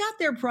 they've got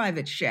their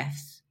private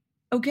chefs.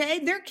 Okay,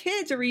 their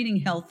kids are eating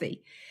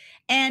healthy.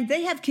 And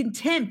they have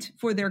contempt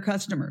for their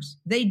customers.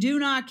 They do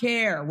not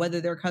care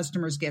whether their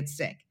customers get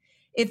sick.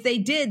 If they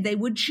did, they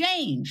would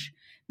change,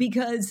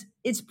 because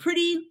it's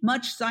pretty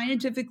much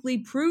scientifically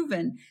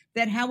proven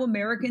that how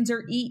Americans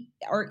are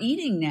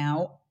eating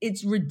now,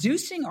 it's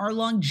reducing our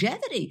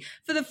longevity.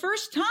 For the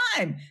first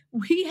time,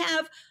 we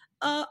have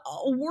a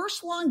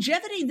worse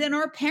longevity than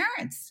our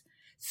parents.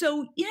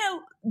 So,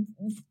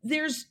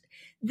 there's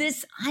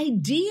this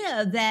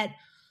idea that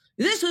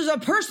this is a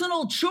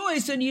personal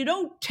choice and you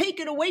don't take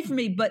it away from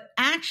me. But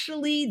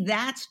actually,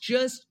 that's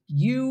just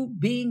you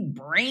being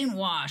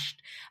brainwashed.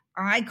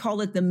 I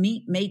call it the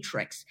meat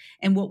matrix.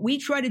 And what we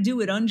try to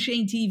do at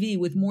Unchained TV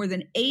with more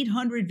than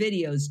 800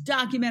 videos,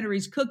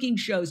 documentaries, cooking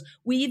shows.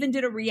 We even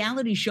did a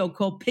reality show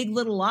called Pig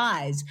Little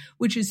Lies,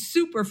 which is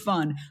super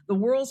fun. The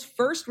world's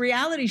first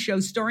reality show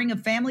starring a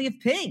family of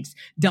pigs,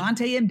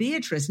 Dante and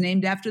Beatrice,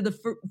 named after the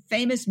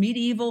famous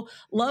medieval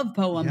love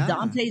poem,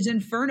 Dante's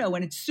Inferno.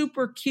 And it's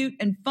super cute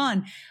and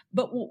fun.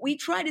 But what we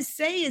try to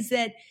say is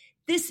that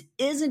this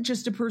isn't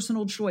just a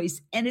personal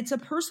choice, and it's a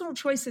personal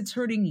choice that's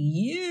hurting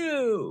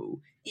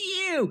you.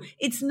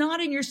 It's not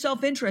in your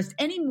self-interest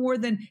any more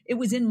than it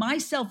was in my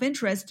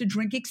self-interest to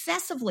drink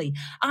excessively.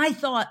 I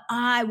thought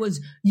I was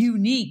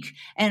unique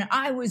and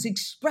I was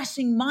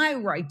expressing my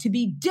right to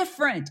be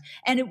different,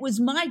 and it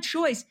was my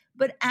choice.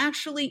 But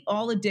actually,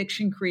 all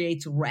addiction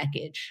creates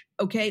wreckage.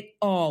 Okay,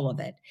 all of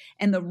it.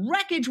 And the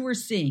wreckage we're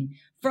seeing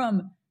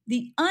from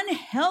the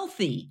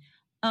unhealthy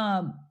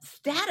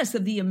status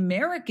of the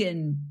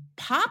American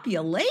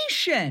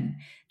population.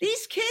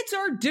 These kids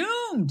are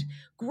doomed,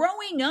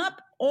 growing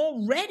up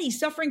already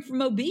suffering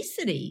from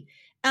obesity,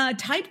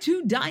 type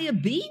 2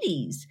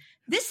 diabetes.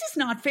 This is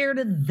not fair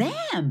to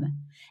them.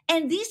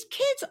 And these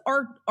kids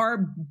are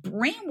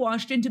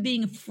brainwashed into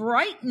being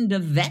frightened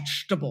of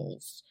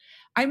vegetables.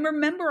 I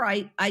remember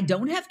I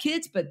don't have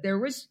kids, but there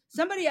was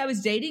somebody I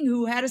was dating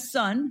who had a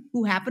son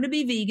who happened to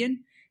be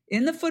vegan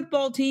in the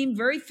football team,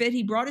 very fit.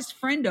 He brought his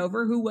friend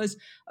over who was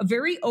a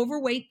very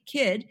overweight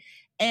kid.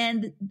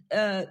 And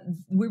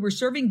we were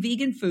serving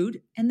vegan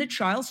food, and the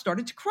child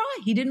started to cry.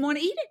 He didn't want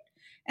to eat it.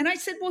 And I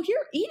said, well,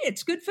 here, eat it.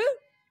 It's good food.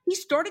 He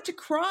started to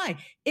cry.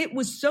 It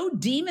was so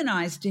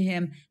demonized to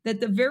him that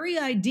the very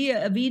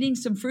idea of eating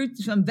some fruit,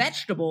 some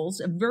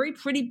vegetables, a very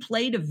pretty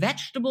plate of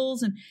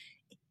vegetables, and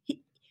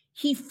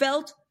he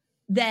felt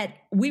that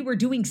we were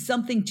doing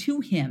something to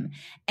him.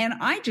 And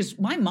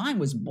my mind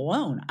was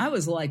blown. I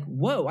was like,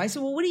 whoa. I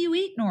said, well, what do you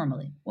eat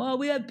normally? Well,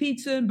 we have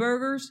pizza and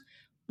burgers.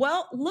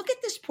 Well, look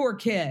at this poor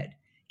kid.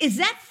 Is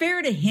that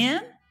fair to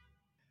him?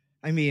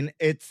 I mean,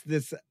 it's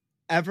this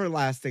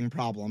everlasting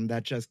problem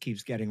that just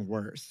keeps getting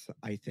worse,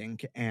 I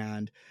think.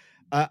 And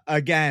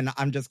again,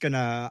 I'm just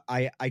gonna,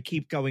 I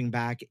keep going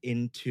back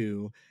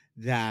into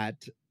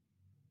that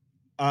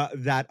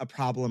a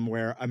problem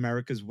where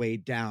America's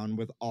weighed down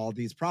with all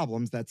these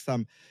problems that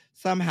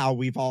somehow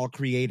we've all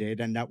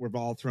created and that we've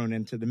all thrown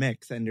into the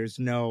mix. And there's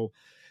no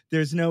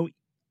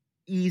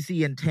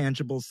easy and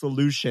tangible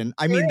solution.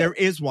 I There mean, is. there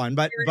is one,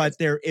 but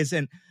There is.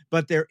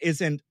 there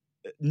isn't.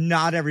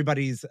 Not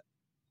everybody's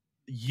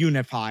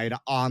unified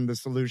on the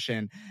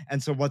solution.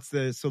 And so what's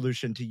the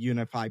solution to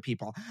unify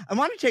people? I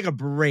want to take a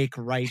break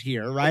right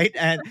here, right?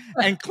 And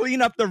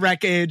clean up the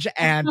wreckage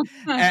and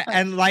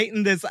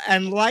lighten this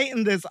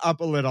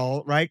up a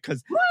little, right?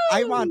 Because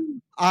I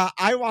want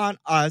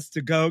us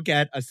to go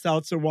get a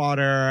seltzer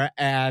water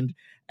and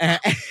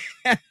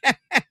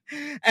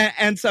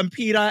some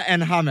pita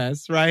and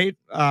hummus, right?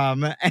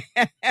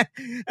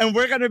 And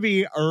we're going to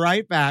be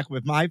right back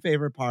with my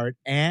favorite part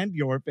and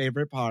your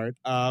favorite part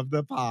of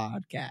the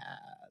podcast.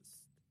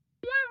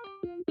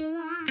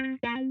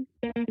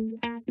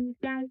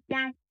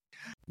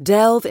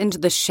 Delve into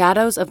the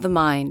shadows of the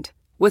mind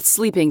with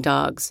Sleeping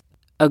Dogs,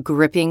 a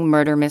gripping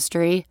murder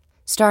mystery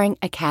starring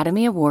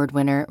Academy Award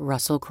winner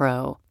Russell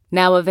Crowe.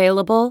 Now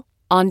available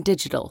on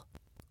digital.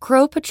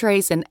 Crowe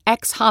portrays an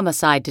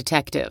ex-homicide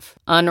detective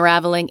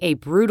unraveling a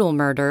brutal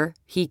murder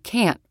he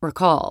can't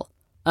recall.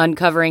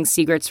 Uncovering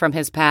secrets from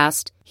his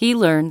past, he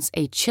learns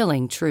a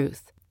chilling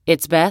truth.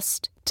 It's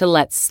best to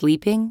let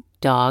sleeping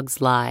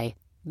dogs lie.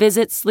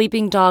 Visit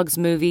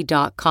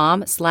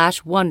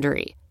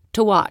sleepingdogsmovie.com/Wondery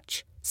to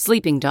watch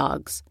Sleeping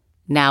Dogs,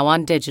 now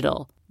on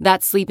digital.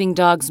 That's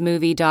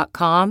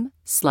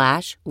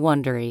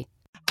sleepingdogsmovie.com/Wondery.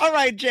 All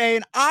right,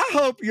 Jane, I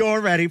hope you're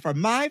ready for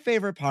my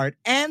favorite part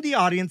and the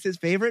audience's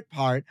favorite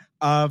part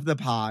of the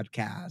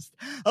podcast.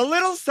 A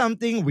little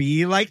something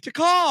we like to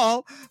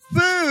call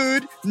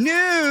Food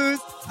News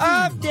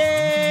Updates.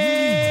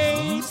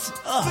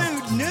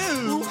 Food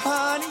news,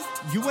 honey.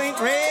 You ain't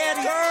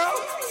ready, girl?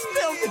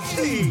 Spill the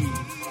tea.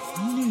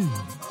 News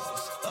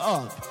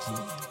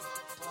Update.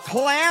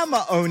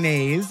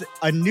 Clam-O-Nays,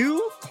 a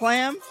new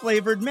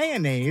clam-flavored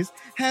mayonnaise,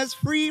 has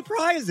free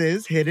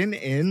prizes hidden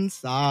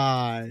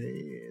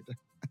inside.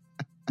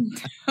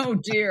 Oh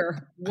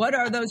dear. What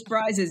are those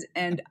prizes?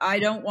 And I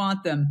don't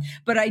want them.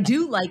 But I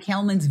do like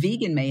Hellmann's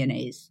vegan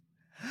mayonnaise.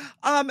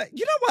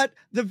 You know what?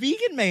 The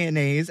vegan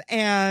mayonnaise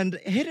and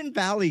Hidden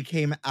Valley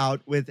came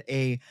out with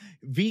a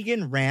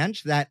vegan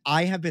ranch that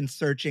I have been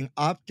searching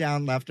up,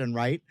 down, left, and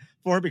right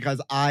for because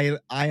I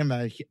am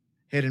a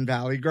Hidden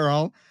Valley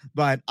girl,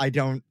 but I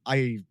don't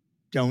eat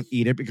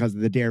it because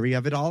of the dairy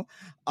of it all.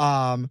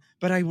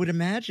 But I would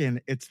imagine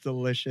it's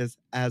delicious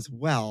as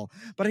well.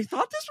 But I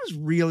thought this was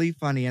really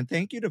funny. And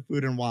thank you to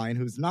Food and Wine,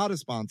 who's not a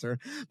sponsor,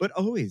 but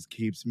always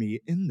keeps me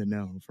in the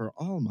know for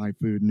all my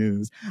food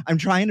news. I'm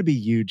trying to be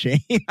you,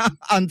 Jane,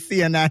 on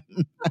CNN.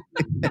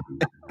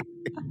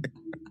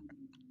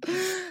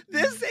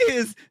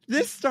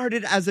 This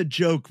started as a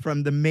joke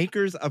from the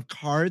makers of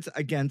Cards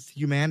Against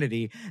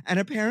Humanity, and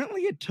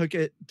apparently it took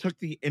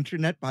the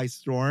internet by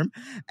storm.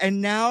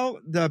 And now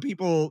the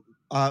people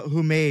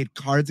who made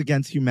Cards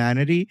Against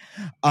Humanity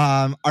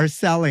are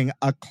selling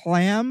a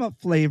clam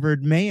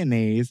flavored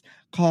mayonnaise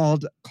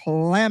called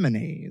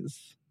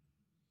Claminaise.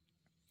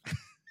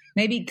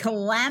 Maybe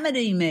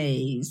Calamity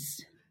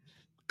Maze.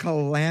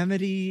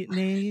 Calamity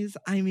Nays?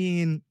 I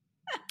mean,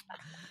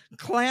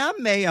 clam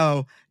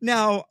mayo.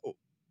 Now,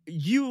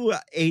 you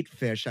ate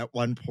fish at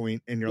one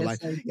point in your life.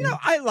 You know,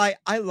 I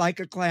like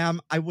a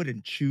clam. I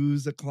wouldn't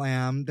choose a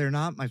clam. They're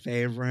not my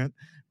favorite,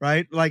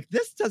 right? Like,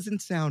 this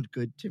doesn't sound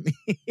good to me.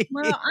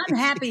 Well, I'm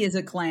happy as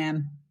a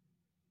clam.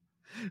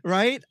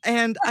 Right?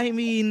 And I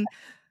mean,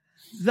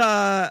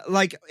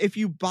 if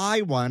you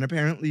buy one,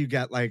 apparently you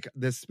get like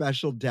this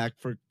special deck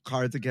for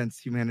Cards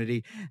Against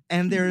Humanity.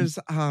 And there's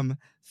some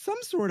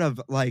sort of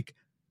like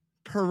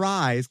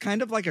prize,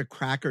 kind of like a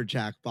Cracker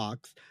Jack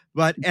box,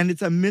 and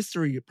it's a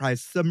mystery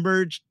prize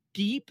submerged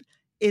deep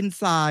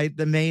inside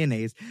the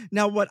mayonnaise.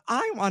 Now, what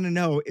I want to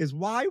know is,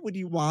 why would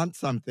you want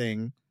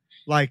something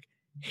like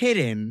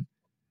hidden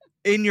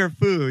in your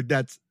food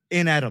that's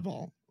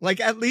inedible?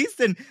 Like, at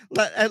least in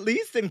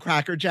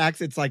Cracker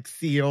Jacks, it's like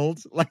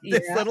sealed, like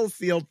this little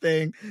sealed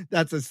thing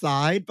that's a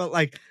side, but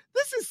like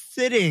this is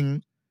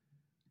sitting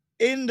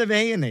in the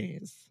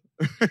mayonnaise.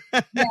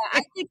 Yeah,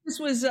 I think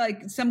this was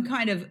like some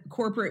kind of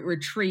corporate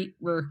retreat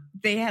where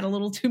they had a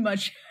little too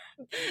much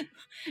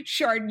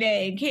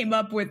Chardonnay and came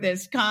up with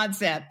this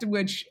concept,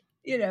 which,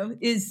 you know,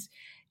 is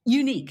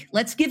unique.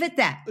 Let's give it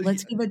that.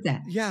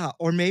 Yeah,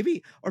 or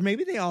maybe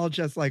they all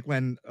just, like,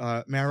 when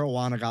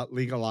marijuana got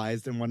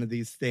legalized in one of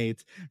these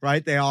states,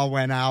 right? They all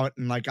went out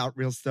and like got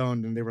real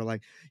stoned, and they were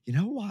like, you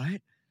know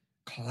what?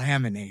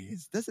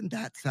 Claminaise. Doesn't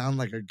that sound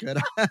like a good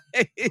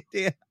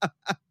idea?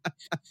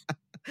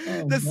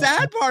 The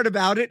sad part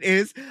about it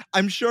is,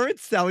 I'm sure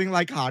it's selling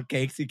like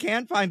hotcakes. You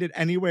can't find it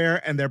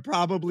anywhere, and they're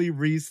probably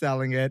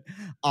reselling it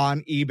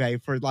on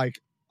eBay for like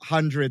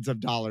hundreds of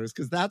dollars,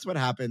 because that's what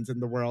happens in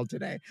the world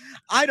today.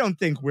 I don't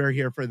think we're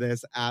here for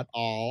this at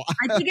all.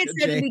 I think it's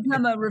going to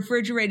become a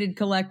refrigerated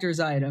collector's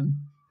item.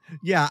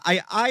 Yeah,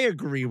 I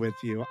agree with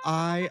you.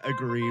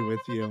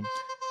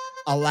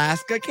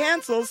 Alaska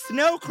cancels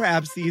snow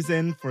crab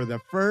season for the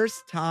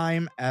first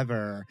time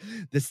ever.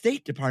 The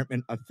State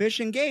Department of Fish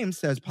and Game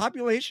says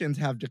populations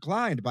have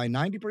declined by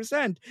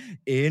 90%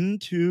 in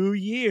 2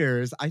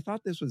 years. I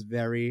thought this was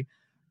very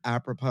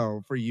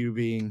apropos for you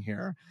being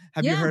here.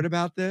 Have you Yeah. heard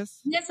about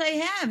this? Yes, I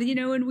have.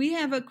 And we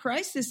have a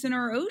crisis in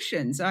our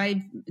oceans.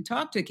 I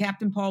talked to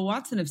Captain Paul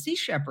Watson of Sea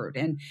Shepherd,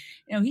 and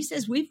he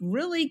says we've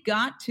really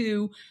got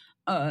to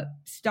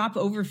stop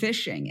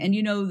overfishing. And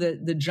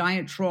the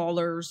giant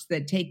trawlers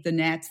that take the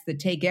nets, that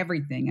take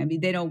everything. I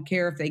mean, they don't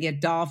care if they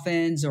get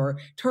dolphins or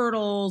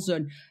turtles,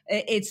 and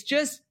it's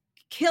just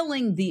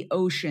killing the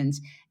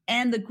oceans.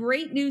 And the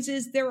great news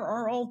is there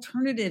are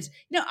alternatives.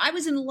 I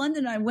was in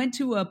London. I went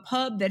to a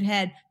pub that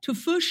had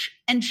tofush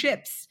and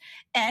chips,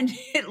 and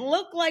it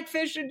looked like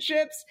fish and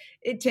chips.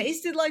 It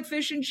tasted like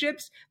fish and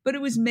chips, but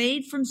it was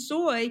made from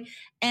soy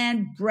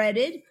and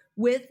breaded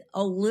with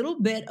a little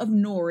bit of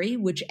nori,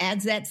 which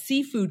adds that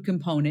seafood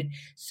component.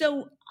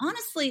 So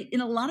honestly,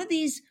 in a lot of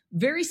these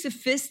very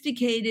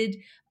sophisticated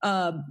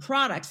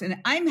products, and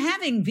I'm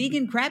having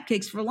vegan crab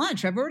cakes for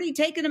lunch. I've already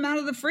taken them out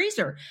of the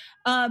freezer.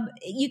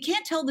 You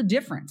can't tell the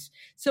difference.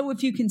 So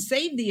if you can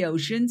save the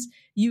oceans,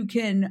 you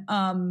can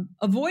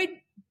avoid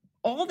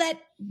all that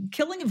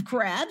killing of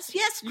crabs.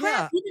 Yes,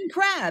 even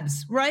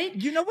crabs, right?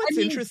 You know what's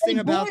interesting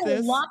about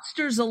this?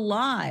 Lobsters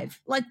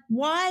alive. Like,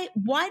 why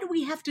do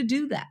we have to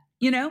do that?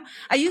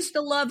 I used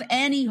to love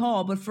Annie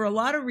Hall, but for a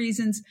lot of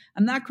reasons,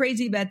 I'm not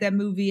crazy about that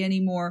movie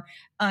anymore.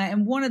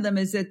 And one of them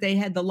is that they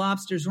had the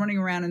lobsters running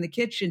around in the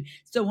kitchen.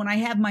 So when I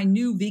have my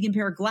new vegan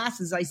pair of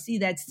glasses, I see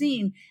that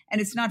scene, and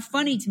it's not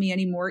funny to me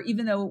anymore,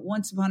 even though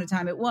once upon a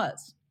time it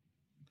was.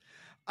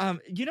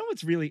 You know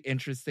what's really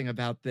interesting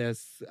about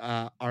this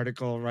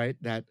article, right?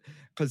 That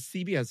because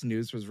CBS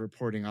News was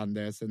reporting on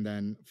this, and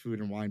then Food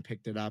and Wine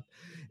picked it up,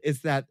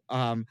 is that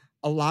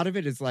a lot of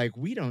it is like,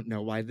 we don't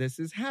know why this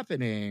is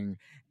happening.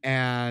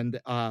 And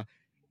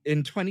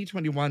in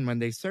 2021, when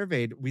they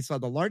surveyed, we saw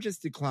the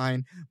largest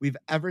decline we've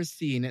ever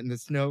seen in the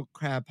snow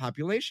crab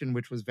population,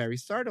 which was very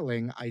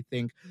startling, I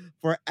think,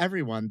 for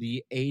everyone.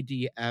 The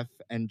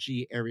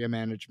ADF&G area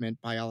management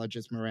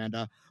biologist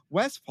Miranda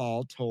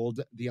Westphal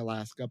told the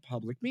Alaska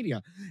Public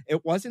Media.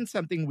 It wasn't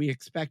something we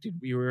expected.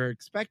 We were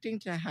expecting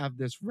to have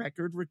this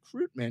record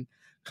recruitment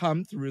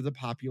come through the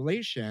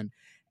population.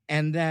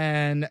 And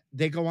then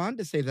they go on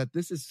to say that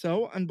this is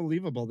so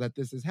unbelievable that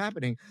this is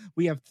happening.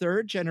 We have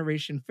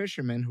third-generation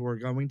fishermen who are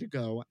going to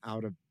go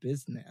out of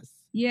business.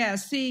 Yeah,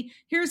 see,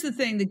 here's the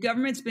thing. The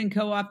government's been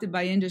co-opted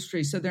by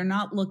industry, so they're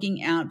not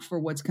looking out for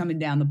what's coming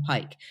down the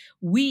pike.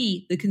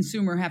 We, the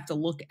consumer, have to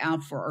look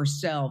out for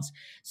ourselves.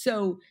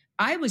 So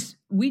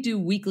we do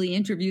weekly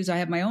interviews. I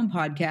have my own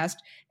podcast,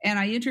 and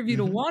I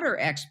interviewed a water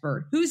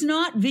expert who's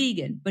not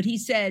vegan, but he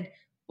said,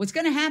 what's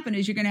going to happen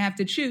is you're going to have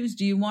to choose.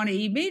 Do you want to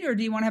eat meat or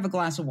do you want to have a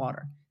glass of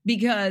water?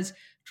 Because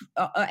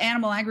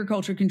animal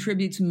agriculture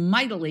contributes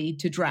mightily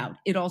to drought.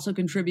 It also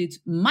contributes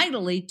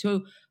mightily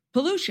to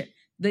pollution.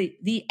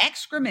 The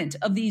excrement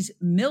of these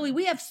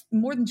we have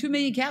more than 2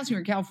 million cows here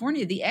in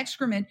California. The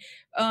excrement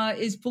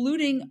is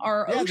polluting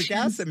our oceans. The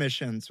gas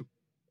emissions.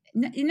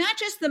 Not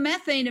just the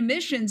methane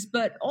emissions,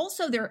 but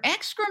also their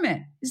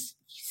excrement.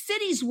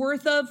 Cities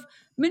worth of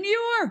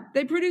manure.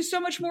 They produce so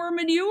much more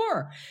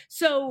manure.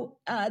 So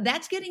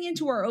that's getting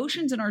into our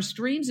oceans and our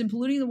streams and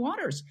polluting the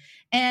waters.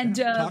 And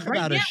talk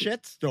about a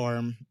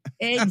shitstorm.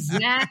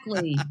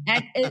 Exactly.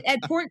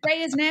 at Point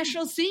Reyes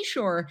National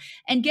Seashore.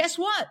 And guess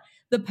what?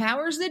 The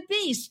powers that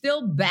be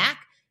still back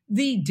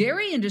the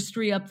dairy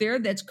industry up there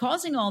that's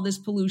causing all this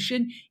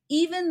pollution,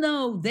 even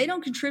though they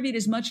don't contribute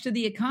as much to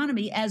the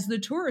economy as the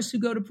tourists who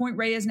go to Point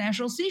Reyes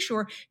National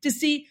Seashore to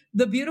see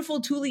the beautiful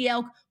Tule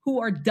elk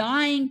who are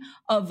dying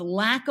of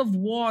lack of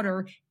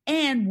water.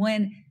 And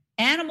when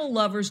animal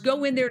lovers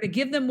go in there to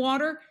give them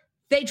water,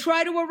 they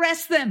try to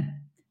arrest them.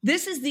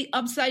 This is the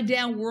upside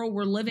down world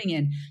we're living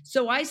in.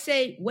 So I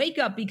say, wake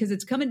up, because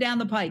it's coming down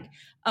the pike.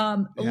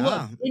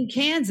 Look, in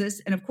Kansas,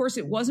 and of course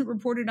it wasn't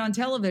reported on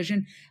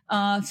television,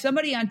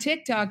 somebody on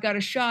TikTok got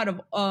a shot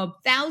of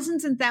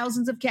thousands and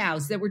thousands of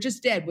cows that were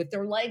just dead with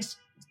their legs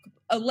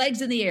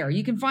in the air.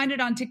 You can find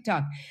it on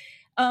TikTok.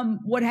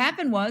 What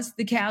happened was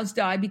the cows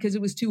died because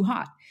it was too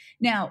hot.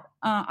 Now,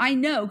 I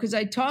know because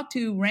I talked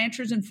to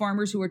ranchers and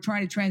farmers who are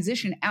trying to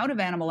transition out of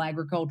animal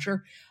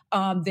agriculture.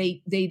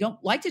 They don't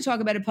like to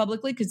talk about it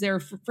publicly because they're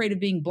afraid of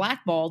being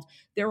blackballed.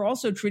 They're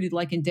also treated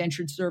like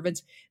indentured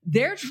servants.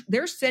 They're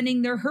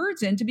sending their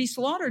herds in to be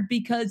slaughtered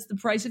because the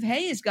price of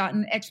hay has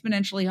gotten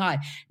exponentially high.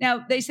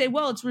 Now, they say,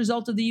 well, it's a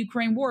result of the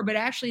Ukraine war, but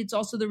actually it's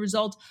also the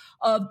result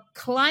of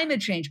climate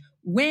change.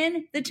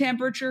 When the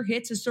temperature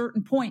hits a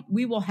certain point,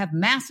 we will have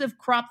massive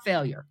crop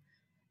failure.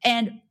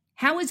 And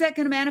how is that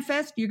going to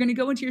manifest? You're going to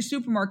go into your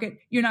supermarket.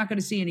 You're not going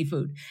to see any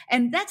food.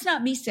 And that's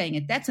not me saying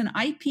it. That's an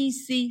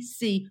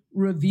IPCC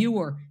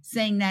reviewer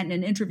saying that in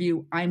an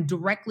interview. I'm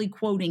directly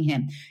quoting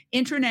him.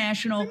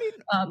 International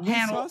panel. We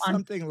saw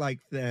something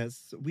like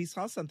this. We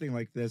saw something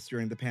like this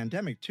during the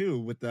pandemic, too,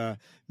 with the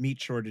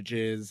meat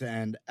shortages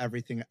and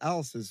everything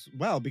else as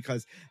well,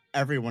 because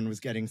everyone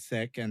was getting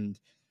sick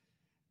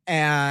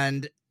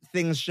and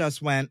things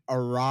just went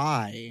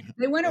awry.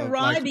 They went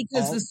awry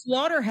because the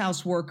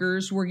slaughterhouse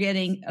workers were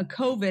getting a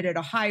COVID at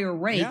a higher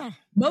rate,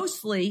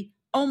 mostly,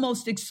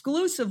 almost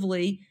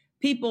exclusively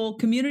people,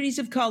 communities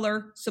of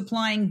color,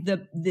 supplying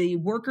the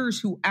workers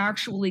who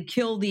actually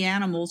kill the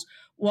animals,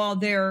 while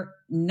their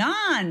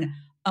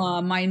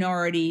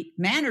minority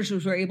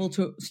managers were able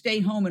to stay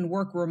home and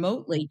work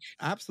remotely.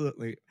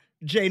 Absolutely.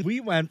 Jane, we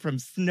went from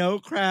snow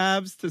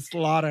crabs to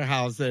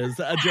slaughterhouses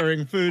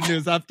during Food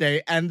News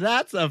Update, and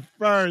that's a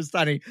first,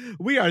 honey.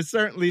 We are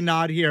certainly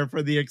not here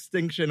for the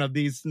extinction of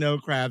these snow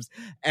crabs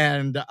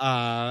and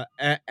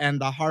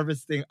the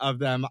harvesting of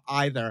them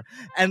either.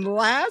 And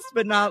last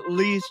but not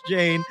least,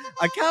 Jane,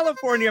 a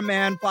California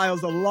man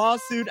files a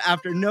lawsuit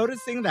after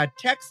noticing that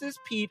Texas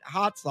Pete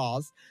hot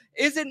sauce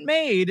isn't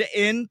made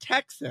in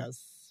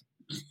Texas.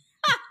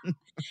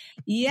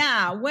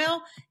 Yeah,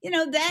 well,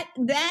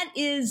 that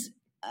is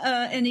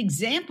an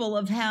example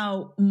of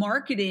how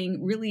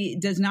marketing really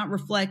does not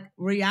reflect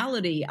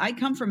reality. I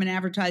come from an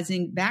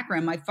advertising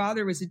background. My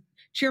father was a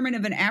chairman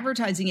of an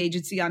advertising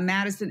agency on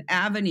Madison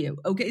Avenue.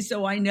 Okay,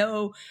 so I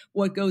know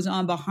what goes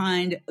on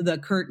behind the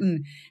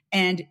curtain.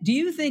 And do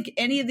you think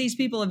any of these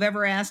people have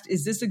ever asked,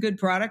 is this a good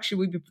product? Should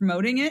we be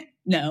promoting it?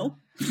 No.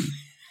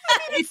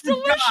 It's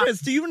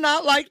delicious. Do you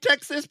not like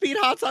Texas Pete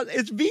hot sauce?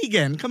 It's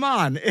vegan. Come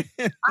on.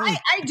 I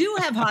do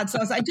have hot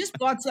sauce. I just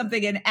bought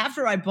something, and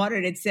after I bought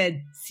it, it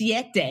said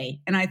Siete.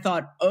 And I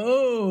thought,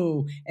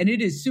 oh, and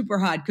it is super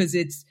hot because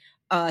it's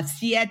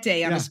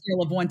Siete on a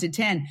scale of 1 to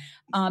 10.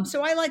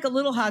 So I like a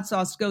little hot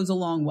sauce, goes a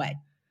long way.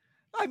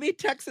 I mean,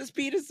 Texas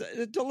Pete is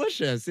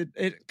delicious.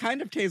 It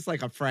kind of tastes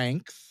like a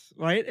Frank's,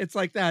 right? It's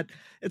like that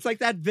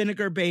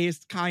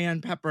vinegar-based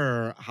cayenne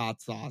pepper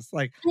hot sauce.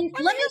 Let me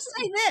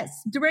say this,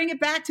 to bring it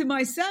back to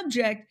my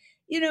subject,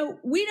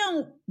 we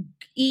don't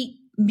eat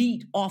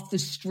meat off the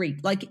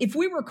street. Like if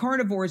we were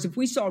carnivores, if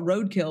we saw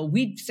roadkill,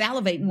 we'd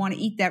salivate and want to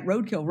eat that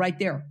roadkill right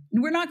there.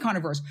 We're not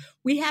carnivores.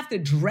 We have to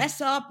dress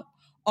up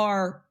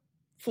our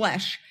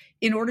flesh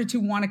in order to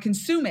want to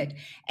consume it.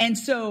 And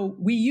so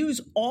we use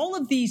all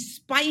of these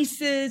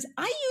spices.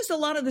 I use a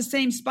lot of the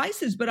same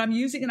spices, but I'm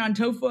using it on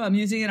tofu. I'm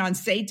using it on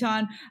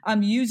seitan.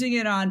 I'm using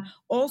it on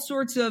all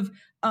sorts of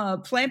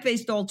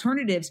plant-based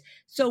alternatives.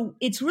 So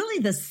it's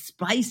really the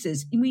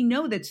spices. And we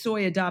know that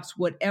soy adopts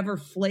whatever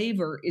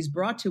flavor is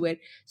brought to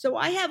it. So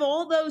I have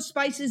all those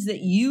spices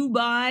that you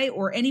buy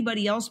or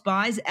anybody else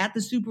buys at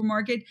the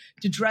supermarket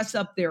to dress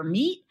up their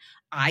meat.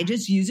 I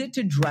just use it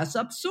to dress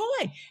up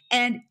soy.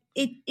 And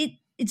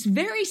it's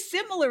very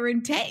similar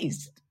in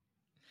taste.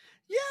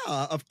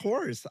 Yeah, of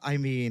course. I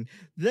mean,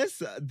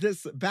 this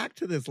back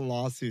to this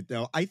lawsuit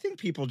though. I think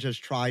people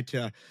just try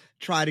to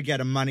get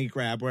a money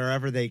grab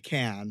wherever they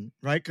can,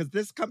 right? Because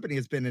this company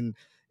has been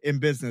in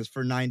business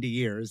for 90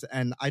 years,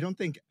 and I don't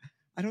think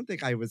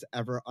I was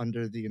ever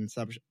under the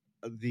inception.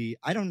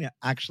 I don't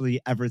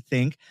actually ever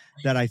think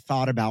that I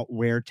thought about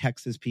where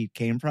Texas Pete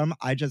came from.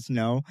 I just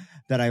know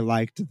that I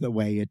liked the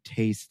way it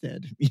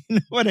tasted. You know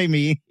what I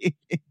mean?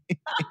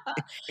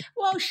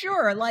 Well,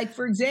 sure. Like,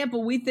 for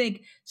example, we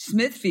think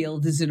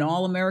Smithfield is an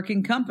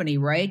all-American company,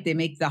 right? They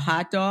make the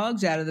hot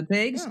dogs out of the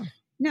pigs. Yeah.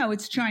 No,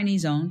 it's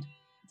Chinese owned.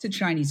 It's a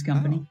Chinese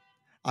company. Oh.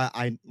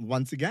 I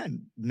once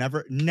again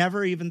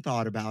never even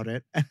thought about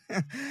it.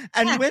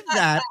 And with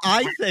that,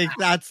 I think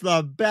that's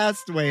the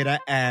best way to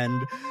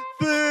end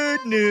Food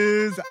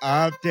News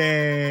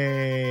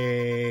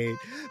Update.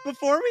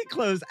 Before we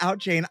close out,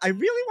 Jane, I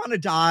really want to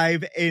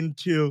dive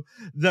into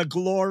the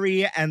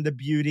glory and the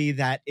beauty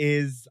that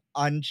is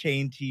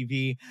Unchained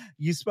TV.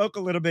 You spoke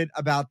a little bit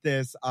about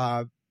this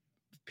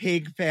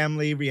pig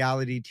family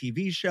reality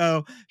TV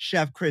show.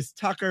 Chef Chris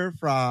Tucker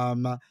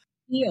from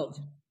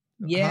Field.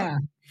 Yeah.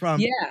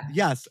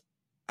 Yes.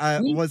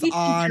 Was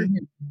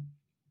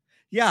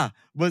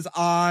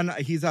on.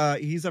 He's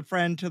a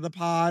friend to the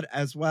pod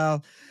as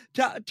well.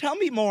 Tell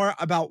me more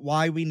about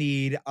why we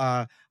need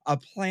a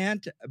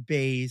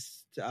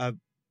plant-based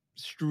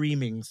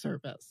streaming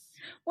service.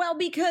 Well,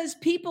 because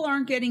people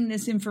aren't getting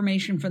this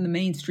information from the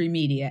mainstream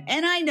media.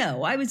 And I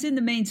know I was in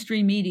the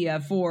mainstream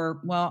media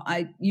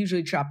I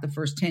usually chop the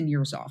first 10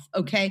 years off.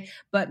 Okay.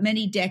 But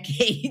many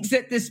decades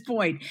at this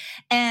point.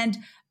 And,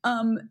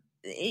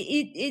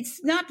 it's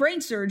not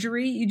brain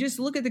surgery. You just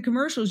look at the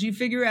commercials, you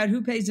figure out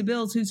who pays the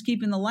bills, who's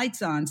keeping the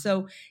lights on.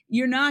 So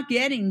you're not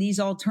getting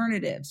these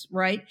alternatives,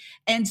 right?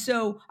 And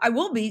so I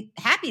will be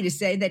happy to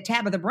say that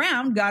Tabitha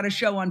Brown got a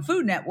show on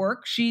Food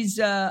Network. She's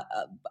a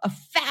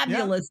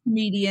fabulous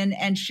comedian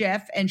and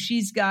chef, and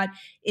she's got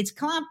it's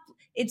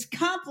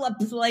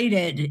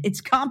complicated,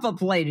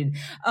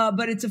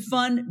 but it's a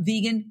fun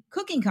vegan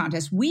cooking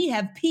contest. We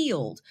have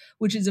Peeled,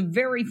 which is a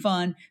very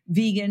fun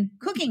vegan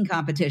cooking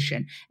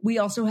competition. We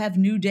also have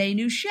New Day,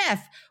 New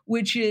Chef,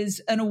 which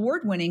is an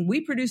award-winning.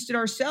 We produced it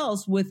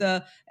ourselves with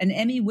an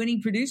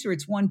Emmy-winning producer.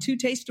 It's won 2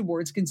 Taste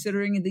Awards,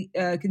 considered the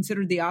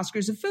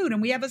Oscars of food,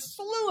 and we have a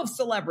slew of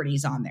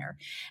celebrities on there.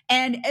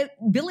 And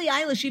Billie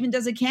Eilish even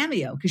does a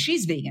cameo because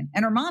she's vegan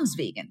and her mom's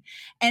vegan.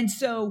 And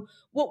so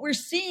what we're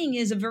seeing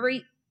is a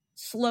very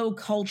slow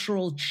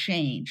cultural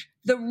change.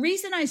 The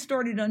reason I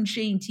started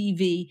Unchained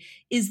TV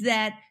is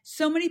that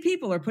so many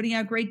people are putting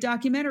out great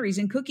documentaries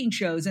and cooking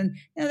shows. And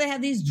they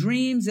have these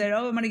dreams that,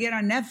 I'm going to get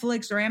on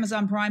Netflix or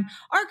Amazon Prime.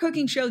 Our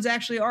cooking shows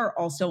actually are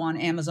also on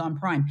Amazon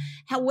Prime.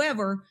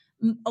 However,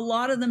 a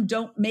lot of them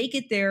don't make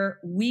it there.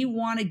 We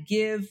want to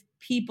give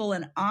people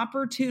an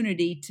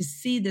opportunity to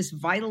see this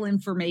vital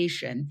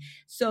information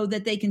so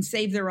that they can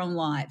save their own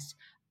lives.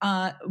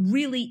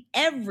 Really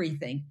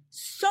everything,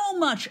 so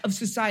much of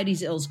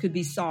society's ills could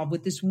be solved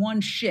with this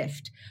one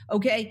shift.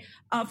 Okay.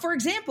 For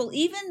example,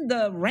 even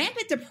the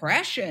rampant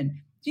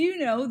depression. Do you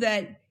know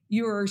that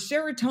your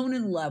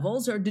serotonin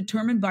levels are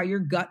determined by your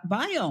gut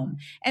biome?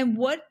 And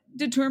what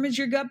determines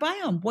your gut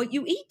biome? What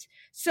you eat.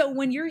 So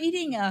when you're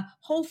eating a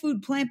whole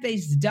food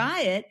plant-based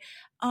diet,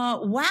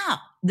 wow,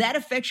 that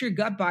affects your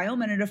gut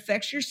biome and it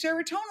affects your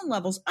serotonin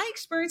levels. I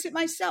experience it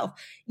myself.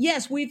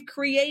 Yes, we've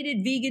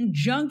created vegan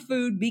junk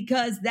food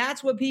because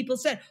that's what people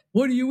said.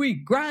 What do you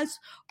eat? Grass?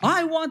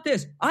 I want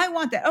this. I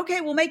want that.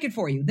 Okay, we'll make it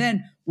for you.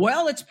 Then,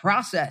 well, it's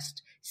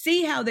processed.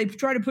 See how they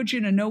try to put you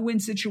in a no-win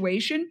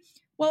situation?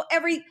 Well,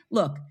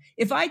 look,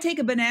 if I take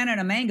a banana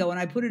and a mango and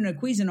I put it in a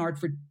Cuisinart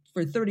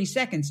for 30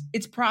 seconds,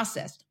 it's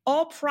processed.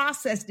 All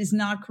processed is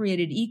not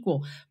created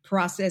equal.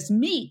 Processed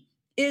meat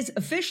is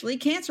officially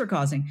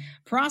cancer-causing.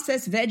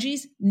 Processed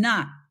veggies,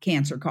 not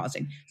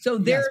cancer-causing. So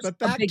there's but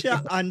back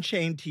to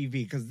Unchained TV,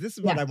 because this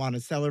is what I want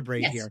to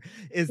celebrate here,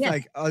 is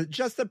like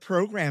just the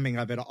programming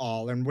of it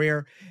all and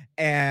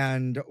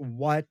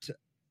what,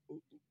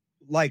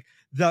 like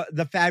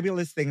the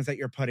fabulous things that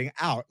you're putting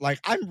out. Like,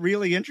 I'm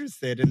really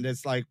interested in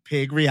this like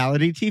pig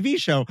reality TV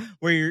show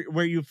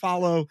where you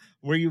follow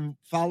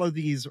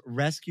these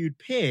rescued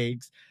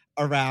pigs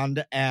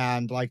around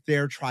and like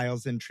their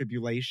trials and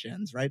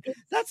tribulations, right?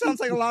 That sounds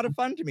like a lot of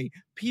fun to me.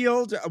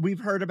 Peeled, we've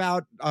heard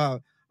about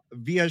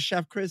via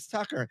Chef Chris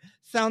Tucker.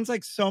 Sounds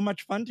like so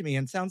much fun to me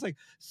and sounds like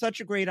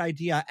such a great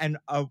idea. And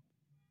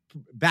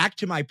back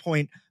to my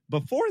point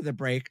before the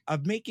break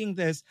of making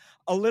this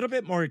a little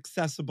bit more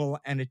accessible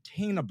and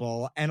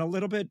attainable and a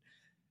little bit,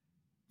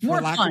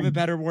 for lack of a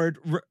better word,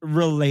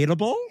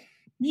 relatable.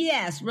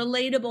 Yes,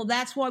 relatable.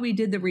 That's why we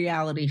did the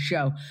reality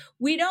show.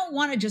 We don't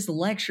want to just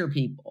lecture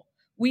people.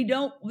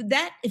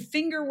 If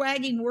finger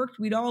wagging worked,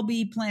 we'd all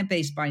be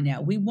plant-based by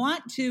now. We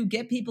want to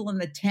get people in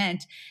the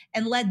tent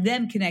and let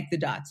them connect the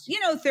dots.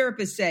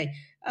 Therapists say,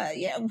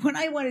 when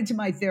I went into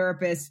my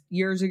therapist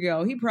years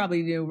ago, he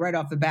probably knew right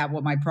off the bat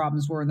what my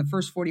problems were in the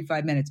first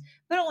 45 minutes.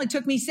 But it only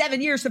took me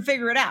 7 years to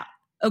figure it out.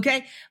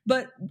 Okay.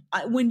 But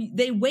when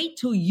they wait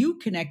till you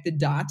connect the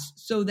dots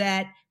so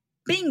that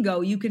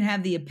bingo, you can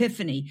have the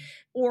epiphany.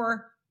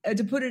 Or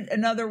to put it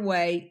another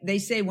way, they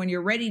say when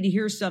you're ready to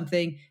hear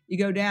something, you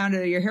go down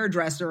to your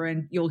hairdresser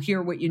and you'll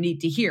hear what you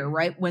need to hear,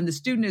 right? When the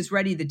student is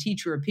ready, the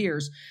teacher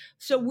appears.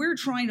 So we're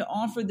trying to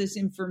offer this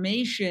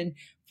information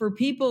for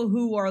people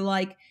who are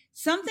like,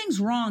 something's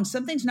wrong,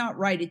 something's not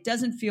right, it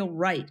doesn't feel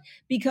right.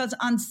 Because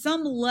on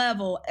some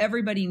level,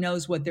 everybody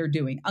knows what they're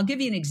doing. I'll give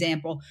you an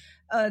example.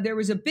 There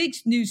was a big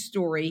news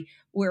story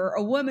where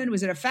a woman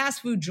was at a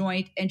fast food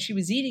joint and she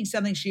was eating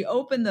something. She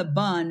opened the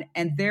bun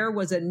and there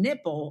was a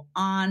nipple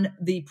on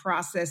the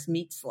processed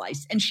meat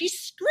slice. And she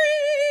screamed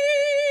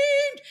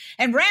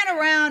and ran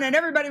around and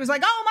everybody was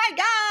like, oh my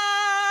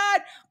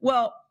God.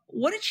 Well,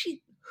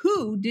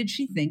 who did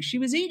she think she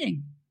was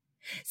eating?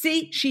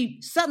 See, she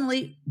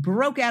suddenly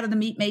broke out of the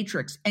meat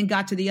matrix and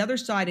got to the other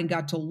side and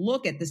got to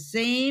look at the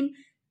same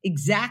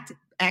exact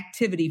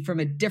activity from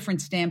a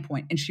different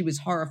standpoint. And she was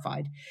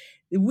horrified.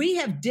 We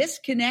have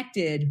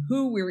disconnected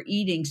who we're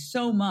eating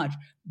so much,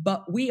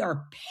 but we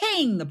are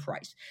paying the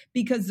price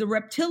because the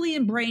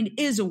reptilian brain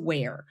is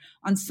aware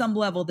on some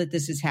level that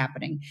this is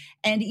happening.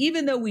 And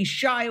even though we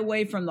shy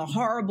away from the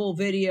horrible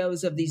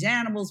videos of these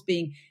animals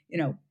being,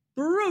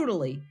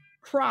 brutally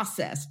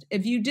processed,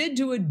 if you did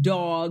to a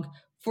dog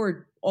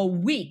for a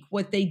week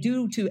what they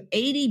do to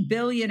 80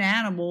 billion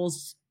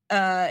animals,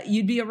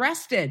 you'd be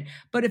arrested.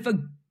 But if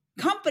a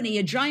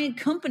giant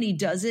company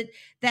does it,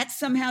 that's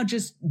somehow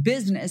just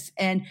business.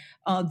 And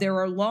there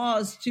are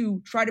laws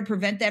to try to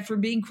prevent that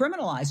from being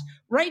criminalized.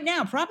 Right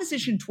now,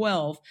 Proposition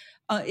 12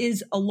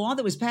 is a law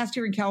that was passed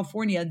here in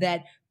California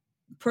that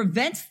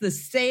prevents the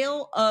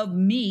sale of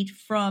meat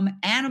from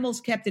animals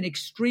kept in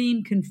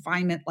extreme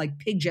confinement, like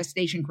pig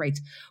gestation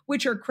crates,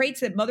 which are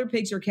crates that mother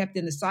pigs are kept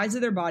in the size of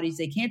their bodies.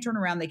 They can't turn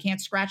around. They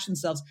can't scratch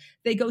themselves.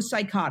 They go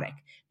psychotic.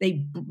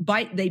 They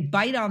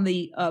bite on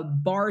the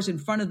bars in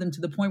front of them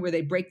to the point where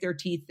they break their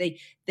teeth.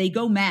 They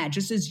go mad,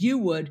 just as you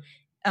would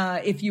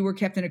if you were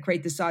kept in a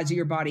crate the size of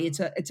your body. It's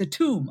a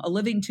tomb, a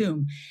living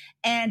tomb.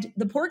 And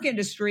the pork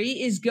industry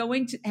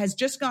has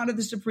just gone to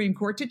the Supreme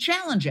Court to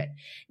challenge it.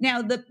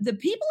 Now, the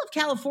people of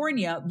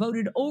California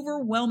voted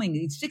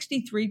overwhelmingly,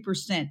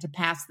 63%, to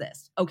pass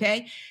this,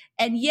 okay?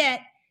 And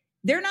yet,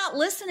 they're not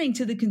listening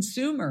to the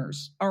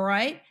consumers, all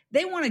right?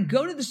 They want to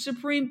go to the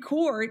Supreme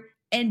Court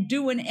and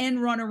do an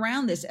end run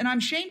around this. And I'm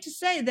ashamed to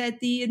say that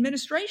the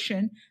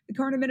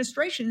current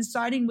administration is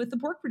siding with the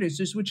pork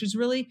producers, which is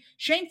really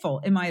shameful,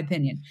 in my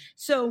opinion.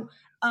 So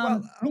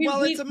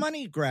It's a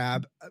money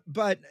grab,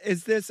 but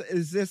is this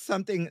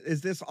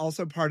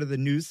also part of the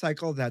news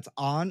cycle that's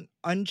on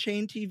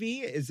Unchained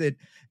TV? Is it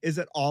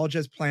all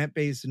just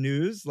plant-based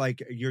news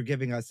like you're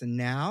giving us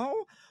now?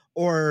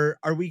 Or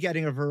are we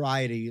getting a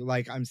variety?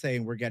 Like I'm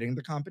saying, we're getting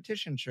the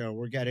competition show,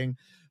 we're getting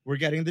the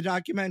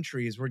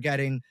documentaries, we're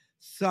getting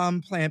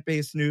some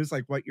plant-based news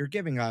like what you're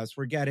giving us.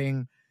 We're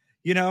getting,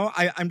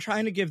 I'm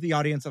trying to give the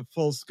audience a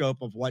full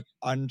scope of what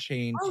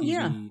Unchained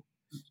TV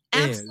is.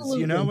 Absolutely.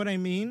 You know what I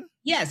mean?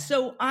 Yes.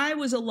 So I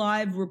was a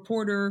live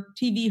reporter,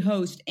 TV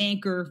host,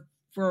 anchor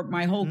for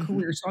my whole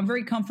career. So I'm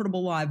very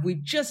comfortable live.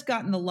 We've just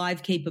gotten the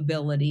live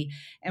capability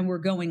and we're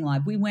going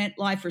live. We went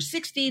live for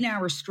 16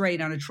 hours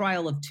straight on a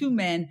trial of two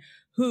men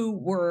who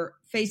were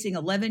facing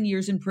 11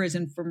 years in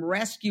prison for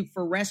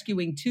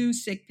rescuing two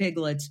sick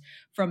piglets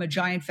from a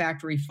giant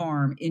factory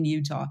farm in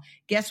Utah.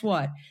 Guess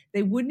what?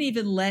 They wouldn't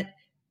even let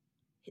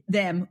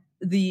them,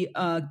 the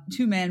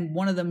two men,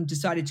 one of them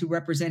decided to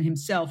represent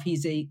himself.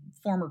 He's a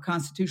former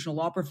constitutional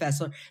law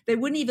professor. They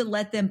wouldn't even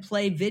let them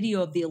play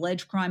video of the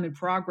alleged crime in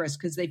progress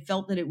because they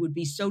felt that it would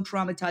be so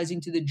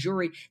traumatizing to the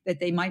jury that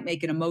they might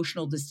make an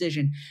emotional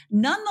decision.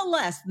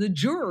 Nonetheless, the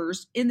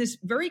jurors in this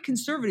very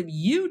conservative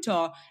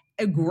Utah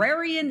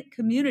agrarian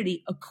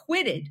community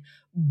acquitted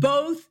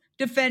both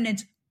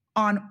defendants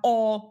on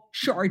all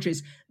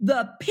charges.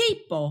 The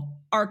people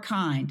are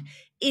kind.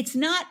 It's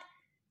not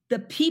the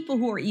people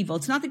who are evil.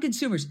 It's not the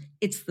consumers.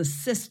 It's the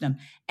system.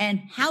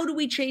 And how do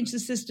we change the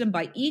system?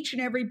 By each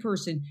and every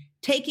person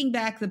taking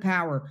back the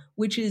power,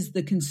 which is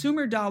the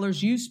consumer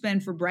dollars you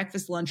spend for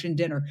breakfast, lunch, and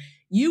dinner.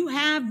 You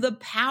have the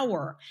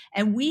power,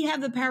 and we have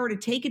the power to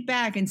take it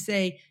back and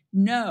say,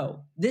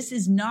 no, this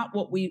is not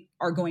what we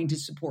are going to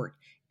support.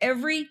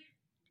 Every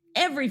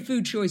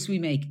food choice we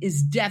make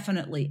is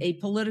definitely a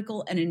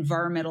political and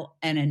environmental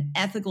and an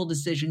ethical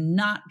decision,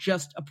 not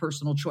just a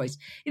personal choice.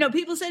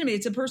 People say to me,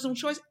 it's a personal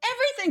choice.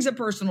 Everything's a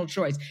personal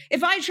choice.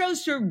 If I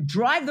chose to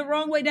drive the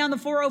wrong way down the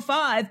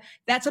 405,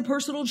 that's a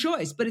personal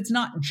choice, but it's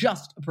not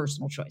just a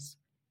personal choice.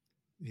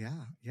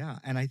 Yeah.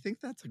 And I think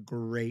that's a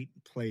great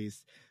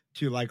place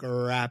to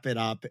wrap it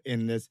up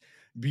in this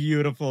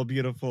beautiful,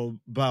 beautiful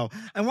bow.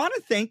 I want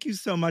to thank you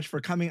so much for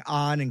coming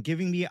on and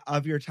giving me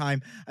of your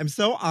time. I'm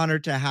so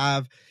honored to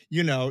have,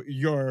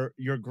 your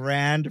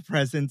grand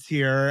presence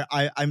here.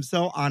 I'm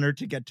so honored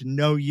to get to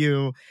know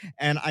you.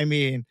 And I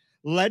mean,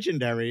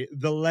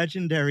 the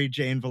legendary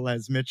Jane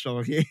Velez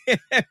Mitchell.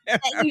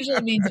 That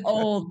usually means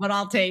old, but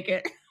I'll take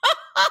it.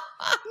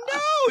 No,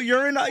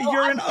 you're an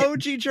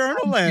OG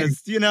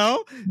journalist,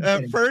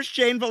 first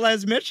Jane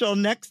Velez Mitchell,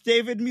 next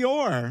David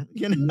Muir,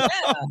 Yeah.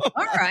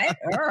 All right.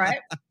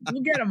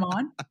 We'll get him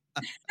on.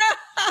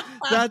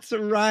 That's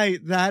right.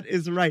 That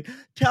is right.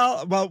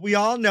 We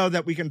all know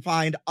that we can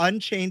find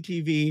Unchained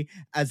TV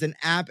as an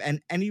app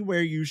and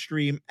anywhere you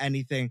stream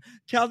anything.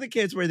 Tell the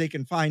kids where they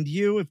can find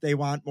you if they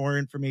want more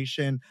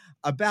information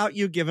about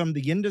you. Give them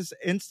the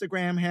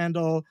Instagram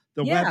handle,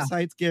 the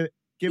websites, give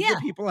the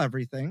people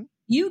everything.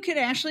 You can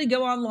actually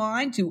go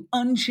online to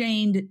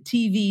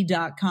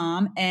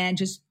unchainedtv.com and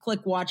just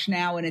click watch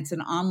now. And it's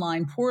an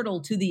online portal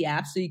to the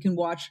app. So you can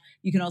watch.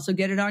 You can also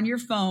get it on your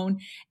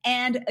phone.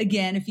 And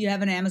again, if you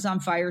have an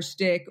Amazon Fire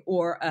Stick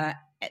or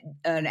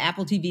an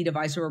Apple TV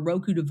device or a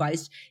Roku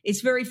device,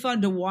 it's very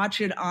fun to watch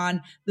it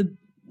on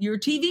your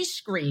TV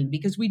screen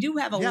because we do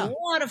have a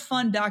lot of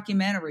fun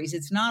documentaries.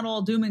 It's not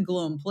all doom and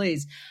gloom,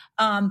 please.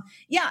 And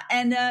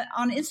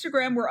on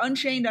Instagram, we're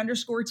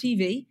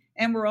unchained_TV.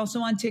 And we're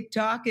also on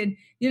TikTok. And,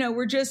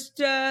 we're just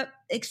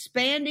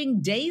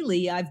expanding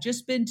daily. I've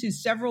just been to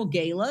several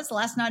galas.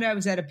 Last night I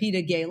was at a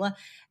PETA gala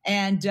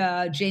and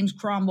James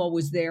Cromwell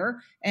was there.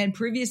 And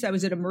previous I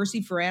was at a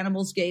Mercy for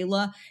Animals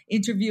gala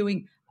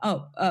interviewing a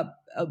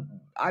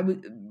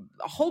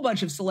whole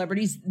bunch of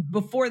celebrities.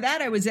 Before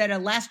that, I was at a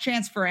Last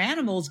Chance for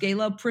Animals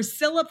gala,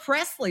 Priscilla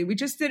Presley. We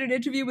just did an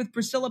interview with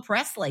Priscilla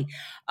Presley.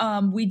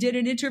 We did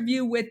an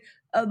interview with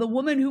the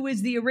woman who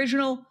is the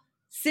original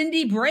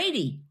Cindy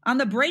Brady on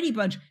the Brady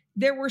Bunch.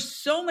 There were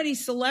so many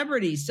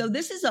celebrities. So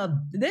this is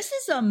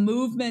a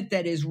movement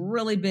that is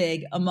really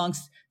big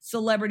amongst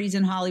celebrities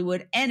in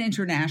Hollywood and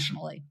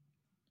internationally.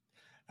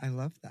 I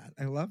love that.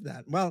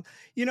 Well,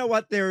 you know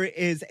what? There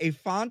is a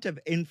font of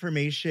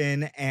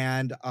information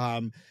and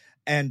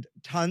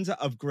tons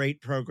of great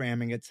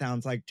programming, it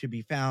sounds like, to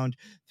be found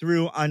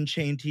through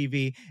Unchained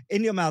TV.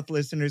 In Your Mouth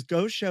listeners,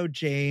 go show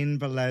Jane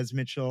Velez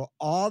Mitchell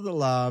all the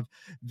love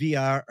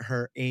via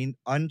her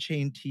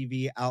Unchained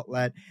TV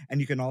outlet. And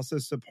you can also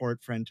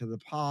support friend to the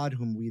pod,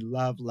 whom we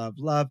love,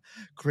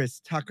 Chris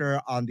Tucker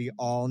on the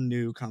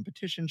all-new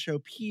competition show,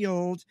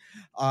 Peeled.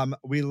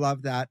 We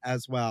love that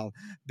as well.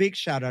 Big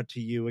shout out to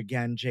you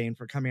again, Jane,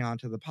 for coming on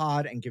to the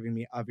pod and giving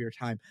me of your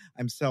time.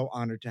 I'm so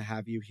honored to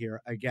have you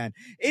here again.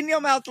 In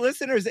Your Mouth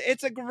listeners,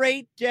 it's a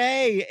great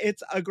day.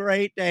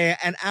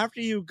 And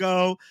after you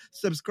go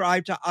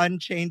subscribe to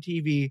Unchained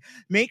TV,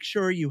 make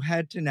sure you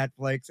head to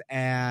Netflix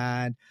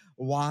and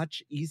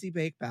watch Easy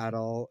Bake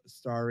Battle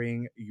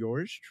starring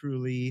yours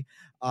truly,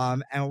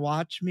 and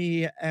watch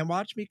me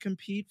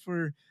compete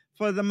for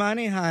the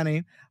money,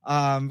 honey,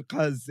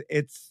 because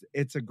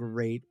it's a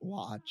great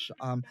watch.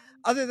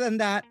 Other than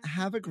that,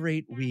 have a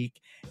great week,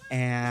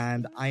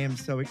 and I am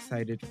so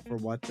excited for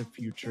what the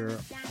future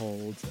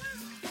holds.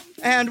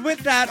 And with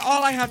that,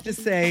 all I have to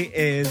say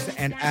is,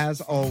 and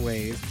as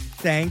always,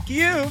 thank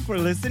you for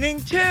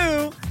listening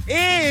to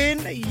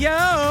In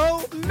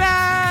Yo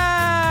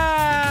Mouth.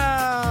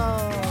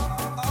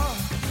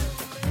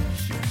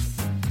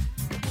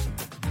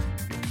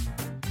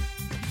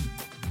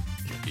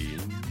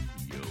 In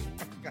Yo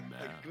Got Mouth.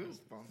 the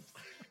goosebumps.